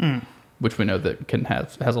apnea, which we know that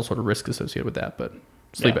has all sort of risk associated with that, but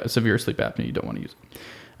severe sleep apnea, you don't want to use it.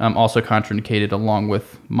 Also contraindicated along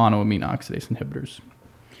with monoamine oxidase inhibitors.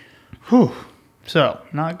 Whew. So,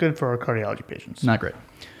 not good for our cardiology patients. Not great.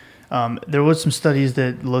 There was some studies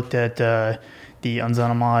that looked at the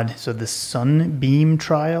ozanimod, so the Sunbeam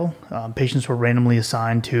trial. Patients were randomly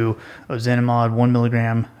assigned to ozanimod 1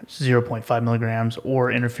 milligram, 0.5 milligrams, or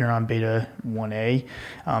interferon beta 1A.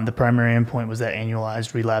 The primary endpoint was that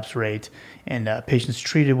annualized relapse rate, and patients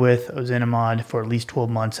treated with ozanimod for at least 12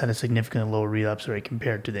 months had a significantly lower relapse rate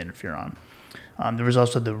compared to the interferon. There was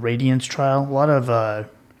also the Radiance trial. A lot of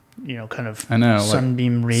kind of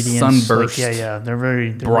Sunbeam Radiance. Sunburst. They're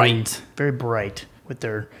very bright. Very bright with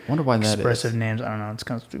their Wonder why that expressive is. names. I don't know. It's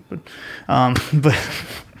kind of stupid. But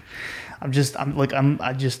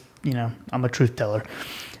I'm a truth teller.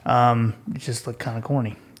 It's just like kind of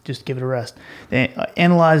corny. Just give it a rest. They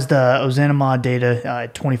analyzed ozanimod data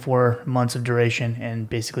at 24 months of duration, and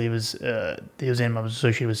basically it was the ozanimod was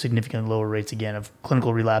associated with significantly lower rates again of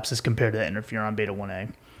clinical relapses compared to the interferon beta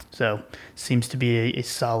 1A. So seems to be a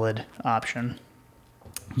solid option.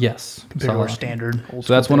 Yes. Compared to our standard.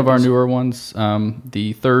 So that's one of our newer ones.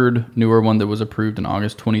 The third newer one that was approved in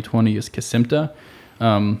August 2020 is Kesimpta,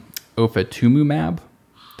 ofatumumab.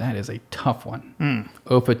 That is a tough one.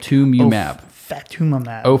 Ofatumumab.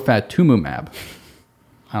 Ofatumumab.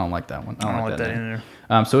 I don't like that one. I don't like that either.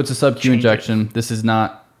 So it's a sub-Q injection. This is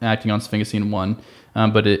not acting on sphingosine 1,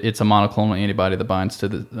 but it's a monoclonal antibody that binds to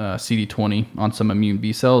the CD20 on some immune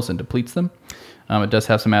B cells and depletes them. It does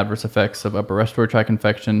have some adverse effects of upper respiratory tract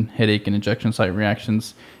infection, headache, and injection site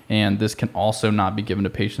reactions. And this can also not be given to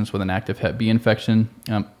patients with an active Hep B infection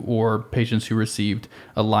or patients who received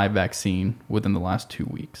a live vaccine within the last 2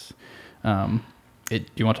 weeks. Do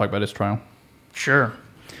you want to talk about this trial? Sure.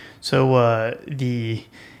 So the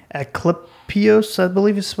Asclepios, I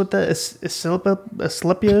believe is what that is.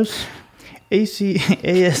 Asclepios,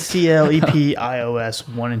 ASCLEPIOS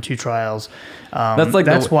 1 and 2 trials.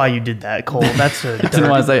 That's why you did that, Cole. That's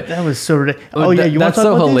that was so ridiculous. Oh yeah, that's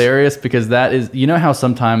so hilarious because that is, you know how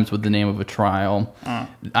sometimes with the name of a trial,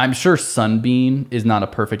 I'm sure Sunbeam is not a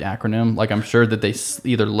perfect acronym. Like I'm sure that they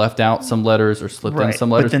either left out some letters or slipped in some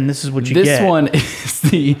letters. But then this is what you get. This one is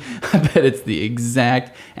I bet it's the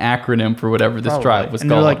exact acronym for whatever this trial was and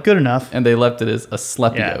called. They're like, good enough. And they left it as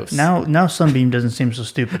Asclepios. Yeah. Now Sunbeam doesn't seem so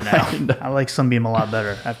stupid now. I like Sunbeam a lot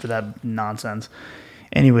better after that nonsense.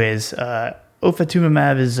 Anyways,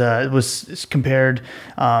 ofatumumab was compared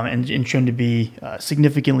and shown to be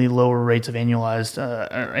significantly lower rates of annualized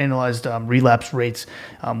relapse rates,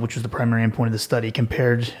 which was the primary endpoint of the study,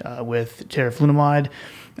 compared with teriflunomide.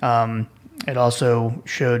 It also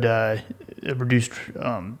showed a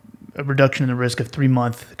reduction in the risk of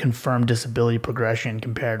 3-month confirmed disability progression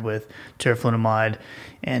compared with teriflunomide,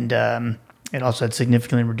 and it also had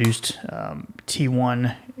significantly reduced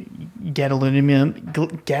T1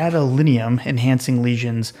 gadolinium enhancing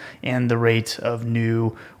lesions and the rate of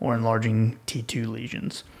new or enlarging T2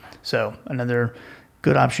 lesions. So another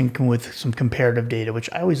good option with some comparative data, which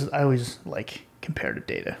I always like comparative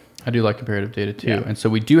data. I do like comparative data too. Yeah. And so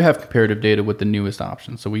we do have comparative data with the newest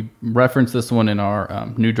option. So we referenced this one in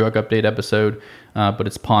our new drug update episode, but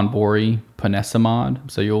it's Ponvory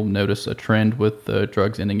ponesimod. So you'll notice a trend with the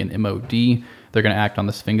drugs ending in MOD. They're going to act on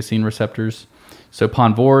the sphingosine receptors. So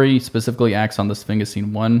Ponvory specifically acts on the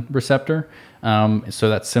sphingosine 1 receptor. So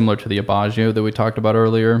that's similar to the Aubagio that we talked about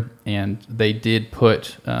earlier. And they did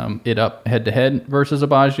put it up head-to-head versus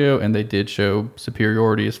Aubagio, and they did show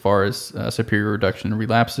superiority as far as superior reduction in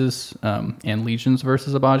relapses and lesions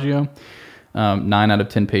versus Aubagio. 9 out of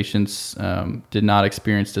 10 patients did not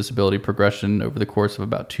experience disability progression over the course of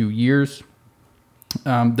about 2 years.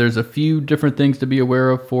 There's a few different things to be aware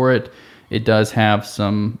of for it. It does have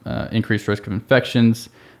some increased risk of infections.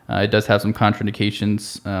 It does have some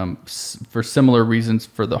contraindications for similar reasons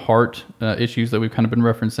for the heart issues that we've kind of been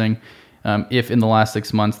referencing. If in the last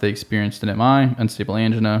 6 months they experienced an MI, unstable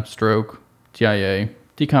angina, stroke, TIA,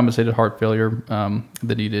 decompensated heart failure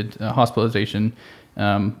that needed hospitalization,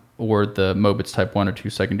 or the Mobitz type 1 or 2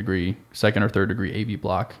 second or third degree AV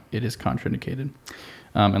block, it is contraindicated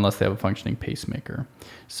unless they have a functioning pacemaker.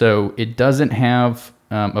 So it doesn't have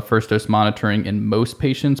a first dose monitoring in most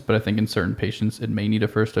patients, but I think in certain patients it may need a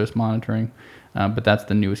first dose monitoring. But that's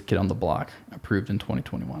the newest kid on the block, approved in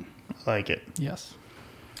 2021. I like it. Yes.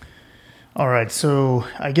 All right, so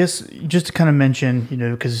I guess just to kind of mention,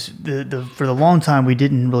 because for the long time we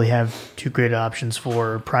didn't really have two great options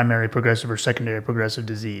for primary progressive or secondary progressive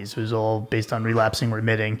disease. It was all based on relapsing,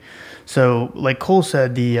 remitting. So, like Cole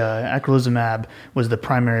said, the acrelizumab was the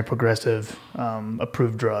primary progressive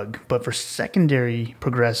approved drug, but for secondary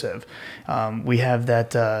progressive, we have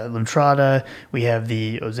that Lemtrada, we have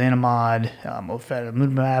the ozanimod,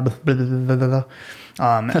 ofatumumab, blah, blah, blah, blah, blah.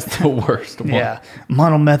 That's the worst one. Yeah,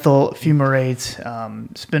 monomethyl fumarate,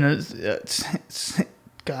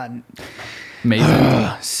 God, amazing.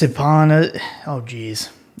 Sipana. Oh, geez,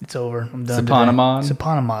 it's over. I'm done.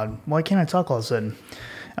 Siponimod. Why can't I talk all of a sudden?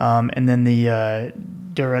 And then the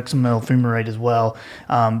divareximel fumarate as well.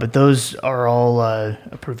 But those are all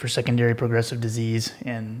approved for secondary progressive disease,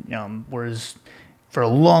 and whereas for a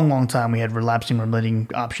long, long time we had relapsing remitting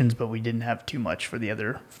options, but we didn't have too much for the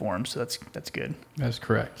other forms. So that's good. That's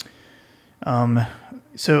correct.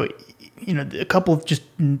 So, a couple of just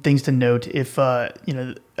things to note. If, a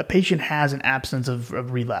patient has an absence of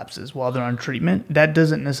relapses while they're on treatment, that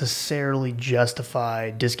doesn't necessarily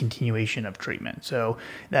justify discontinuation of treatment. So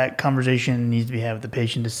that conversation needs to be had with the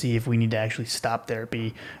patient to see if we need to actually stop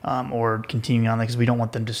therapy or continuing on that, because we don't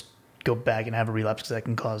want them to go back and have a relapse, because that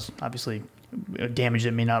can cause, obviously, damage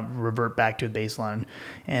that may not revert back to a baseline.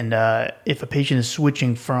 And if a patient is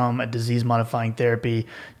switching from a disease-modifying therapy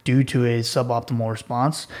due to a suboptimal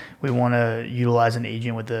response, we want to utilize an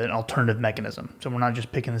agent with an alternative mechanism. So we're not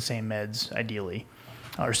just picking the same meds, ideally,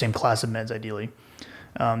 or same class of meds, ideally.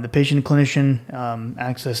 The patient and clinician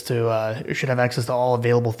should have access to all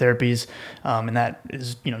available therapies, and that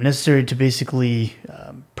is necessary to basically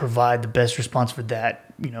provide the best response for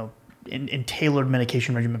that in tailored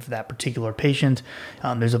medication regimen for that particular patient.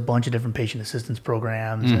 There's a bunch of different patient assistance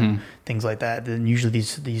programs and things like that. Then usually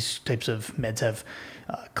these types of meds have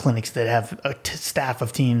clinics that have a staff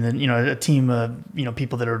of team, that a team of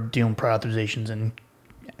people that are doing prior authorizations and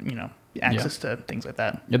access to things like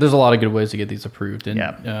that. Yeah, there's a lot of good ways to get these approved, and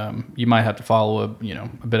Yeah. you might have to follow a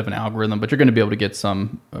bit of an algorithm, but you're going to be able to get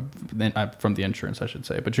some from the insurance, I should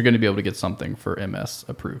say. But you're going to be able to get something for MS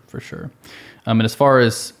approved for sure. And as far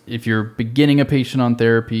as if you're beginning a patient on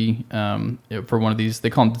therapy for one of these, they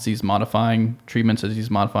call them disease modifying treatments, disease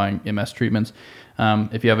modifying MS treatments.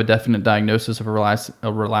 If you have a definite diagnosis of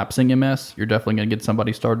a relapsing MS, you're definitely going to get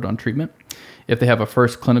somebody started on treatment. If they have a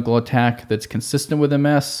first clinical attack that's consistent with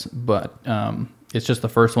MS, but it's just the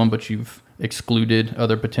first one, but you've excluded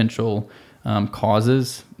other potential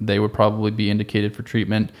causes, they would probably be indicated for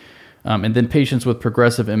treatment. And then patients with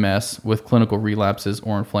progressive MS with clinical relapses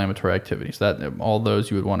or inflammatory activities, all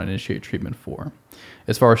those you would want to initiate treatment for.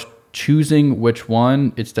 As far as choosing which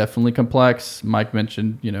one, it's definitely complex. Mike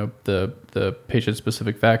mentioned, the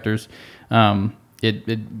patient-specific factors.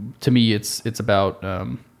 To me, it's about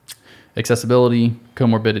accessibility,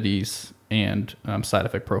 comorbidities, and side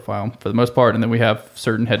effect profile for the most part. And then we have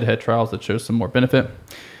certain head-to-head trials that show some more benefit.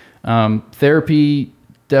 Therapy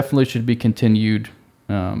definitely should be continued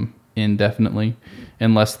indefinitely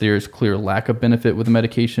unless there's clear lack of benefit with the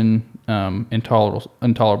medication,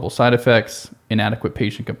 intolerable side effects, inadequate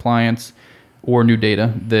patient compliance, or new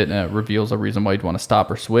data that reveals a reason why you'd want to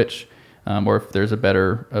stop or switch, or if there's a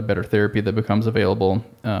better therapy that becomes available.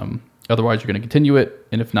 Otherwise, you're going to continue it,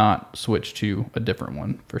 and if not, switch to a different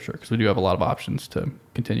one for sure, because we do have a lot of options to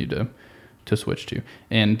continue to switch to.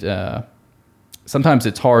 And sometimes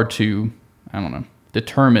it's hard to,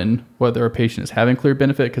 determine whether a patient is having clear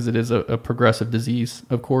benefit because it is a progressive disease,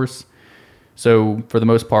 of course. So for the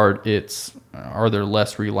most part, are there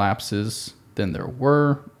less relapses than there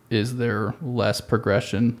were? Is there less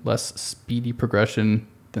progression, less speedy progression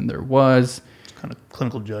than there was? Kind of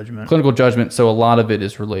clinical judgment. Clinical judgment. So a lot of it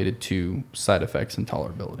is related to side effects and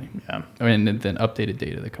tolerability. Yeah. And then updated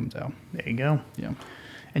data that comes out. There you go. Yeah.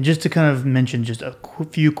 And just to kind of mention just a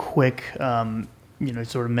few quick,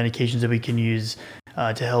 sort of medications that we can use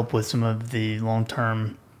to help with some of the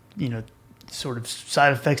long-term, sort of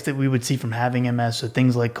side effects that we would see from having MS. So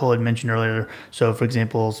things like Cole had mentioned earlier. So for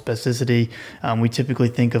example, spasticity. We typically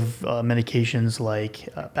think of medications like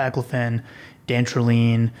baclofen,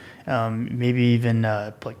 dantrolene, maybe even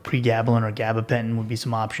like pregabalin or gabapentin would be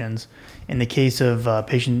some options. In the case of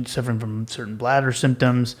patients suffering from certain bladder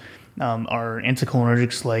symptoms, are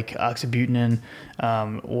anticholinergics like oxybutynin,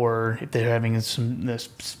 or if they're having some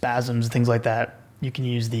spasms, things like that, you can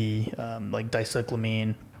use the like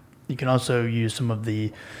dicyclamine. You can also use some of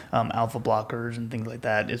the alpha blockers and things like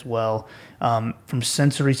that as well. From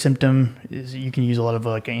sensory symptom, you can use a lot of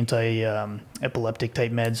like anti-epileptic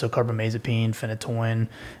type meds, so carbamazepine, phenytoin,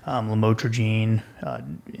 lamotrigine,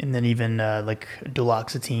 and then even like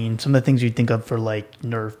duloxetine, some of the things you'd think of for like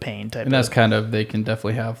nerve pain type. And that's they can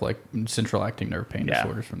definitely have like central acting nerve pain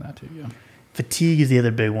disorders from that too, yeah. Fatigue is the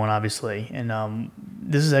other big one, obviously. And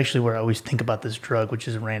this is actually where I always think about this drug, which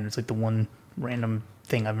is random. It's like the one random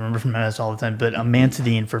thing I remember from MS all the time. But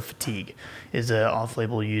amantadine for fatigue is an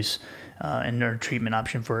off-label use and our treatment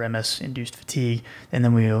option for MS-induced fatigue. And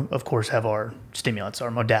then we, of course, have our stimulants, our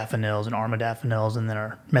modafinils and armodafinils, and then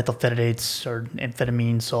our methylphenidates, our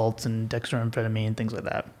amphetamine salts, and dextroamphetamine, things like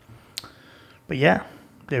that. But yeah,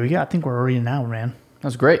 there we go. I think we're already an hour, man.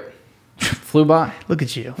 That's great. Flew by. Look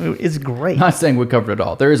at you. It's great. Not saying we covered it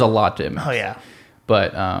all. There is a lot to MS. Oh, yeah.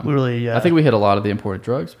 But we really, I think we hit a lot of the important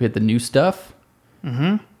drugs. We hit the new stuff.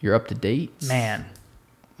 Mm-hmm. You're up to date. Man.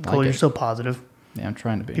 Cole, you're so positive. Yeah, I'm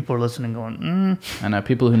trying to be. People are listening going, I know.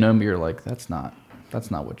 People who know me are like, that's not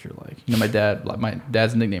what you're like. My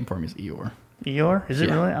dad's nickname for me is Eeyore. Eeyore? Is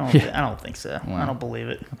it really? I don't think so. Well, I don't believe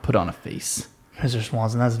it. I put on a face. Mr.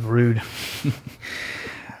 Swanson, that's rude.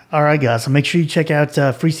 All right, guys. So make sure you check out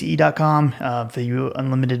freece.com for you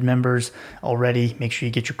unlimited members already. Make sure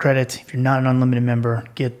you get your credit. If you're not an unlimited member,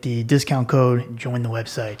 get the discount code and join the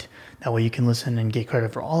website. That way you can listen and get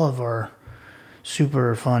credit for all of our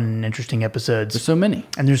super fun and interesting episodes. There's so many.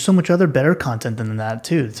 And there's so much other better content than that,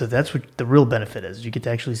 too. So that's what the real benefit is. You get to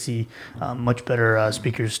actually see much better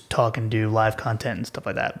speakers talk and do live content and stuff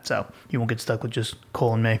like that. So you won't get stuck with just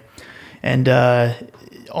Cole and me. And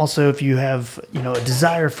also, if you have a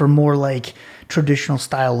desire for more like traditional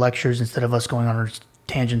style lectures instead of us going on our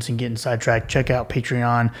tangents and getting sidetracked, check out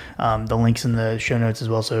Patreon. The link's in the show notes as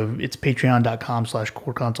well. So it's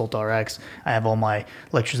patreon.com/coreconsultrx. I have all my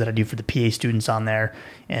lectures that I do for the PA students on there,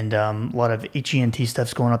 and a lot of HENT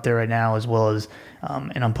stuff's going up there right now, as well as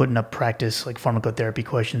and I'm putting up practice like pharmacotherapy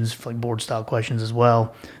questions, like board style questions as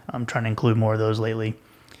well. I'm trying to include more of those lately.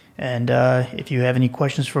 And if you have any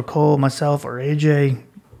questions for Cole, myself, or AJ,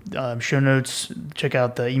 show notes. Check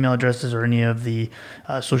out the email addresses or any of the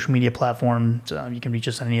social media platforms. You can reach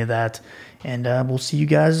us on any of that. And we'll see you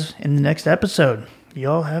guys in the next episode.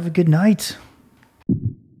 Y'all have a good night.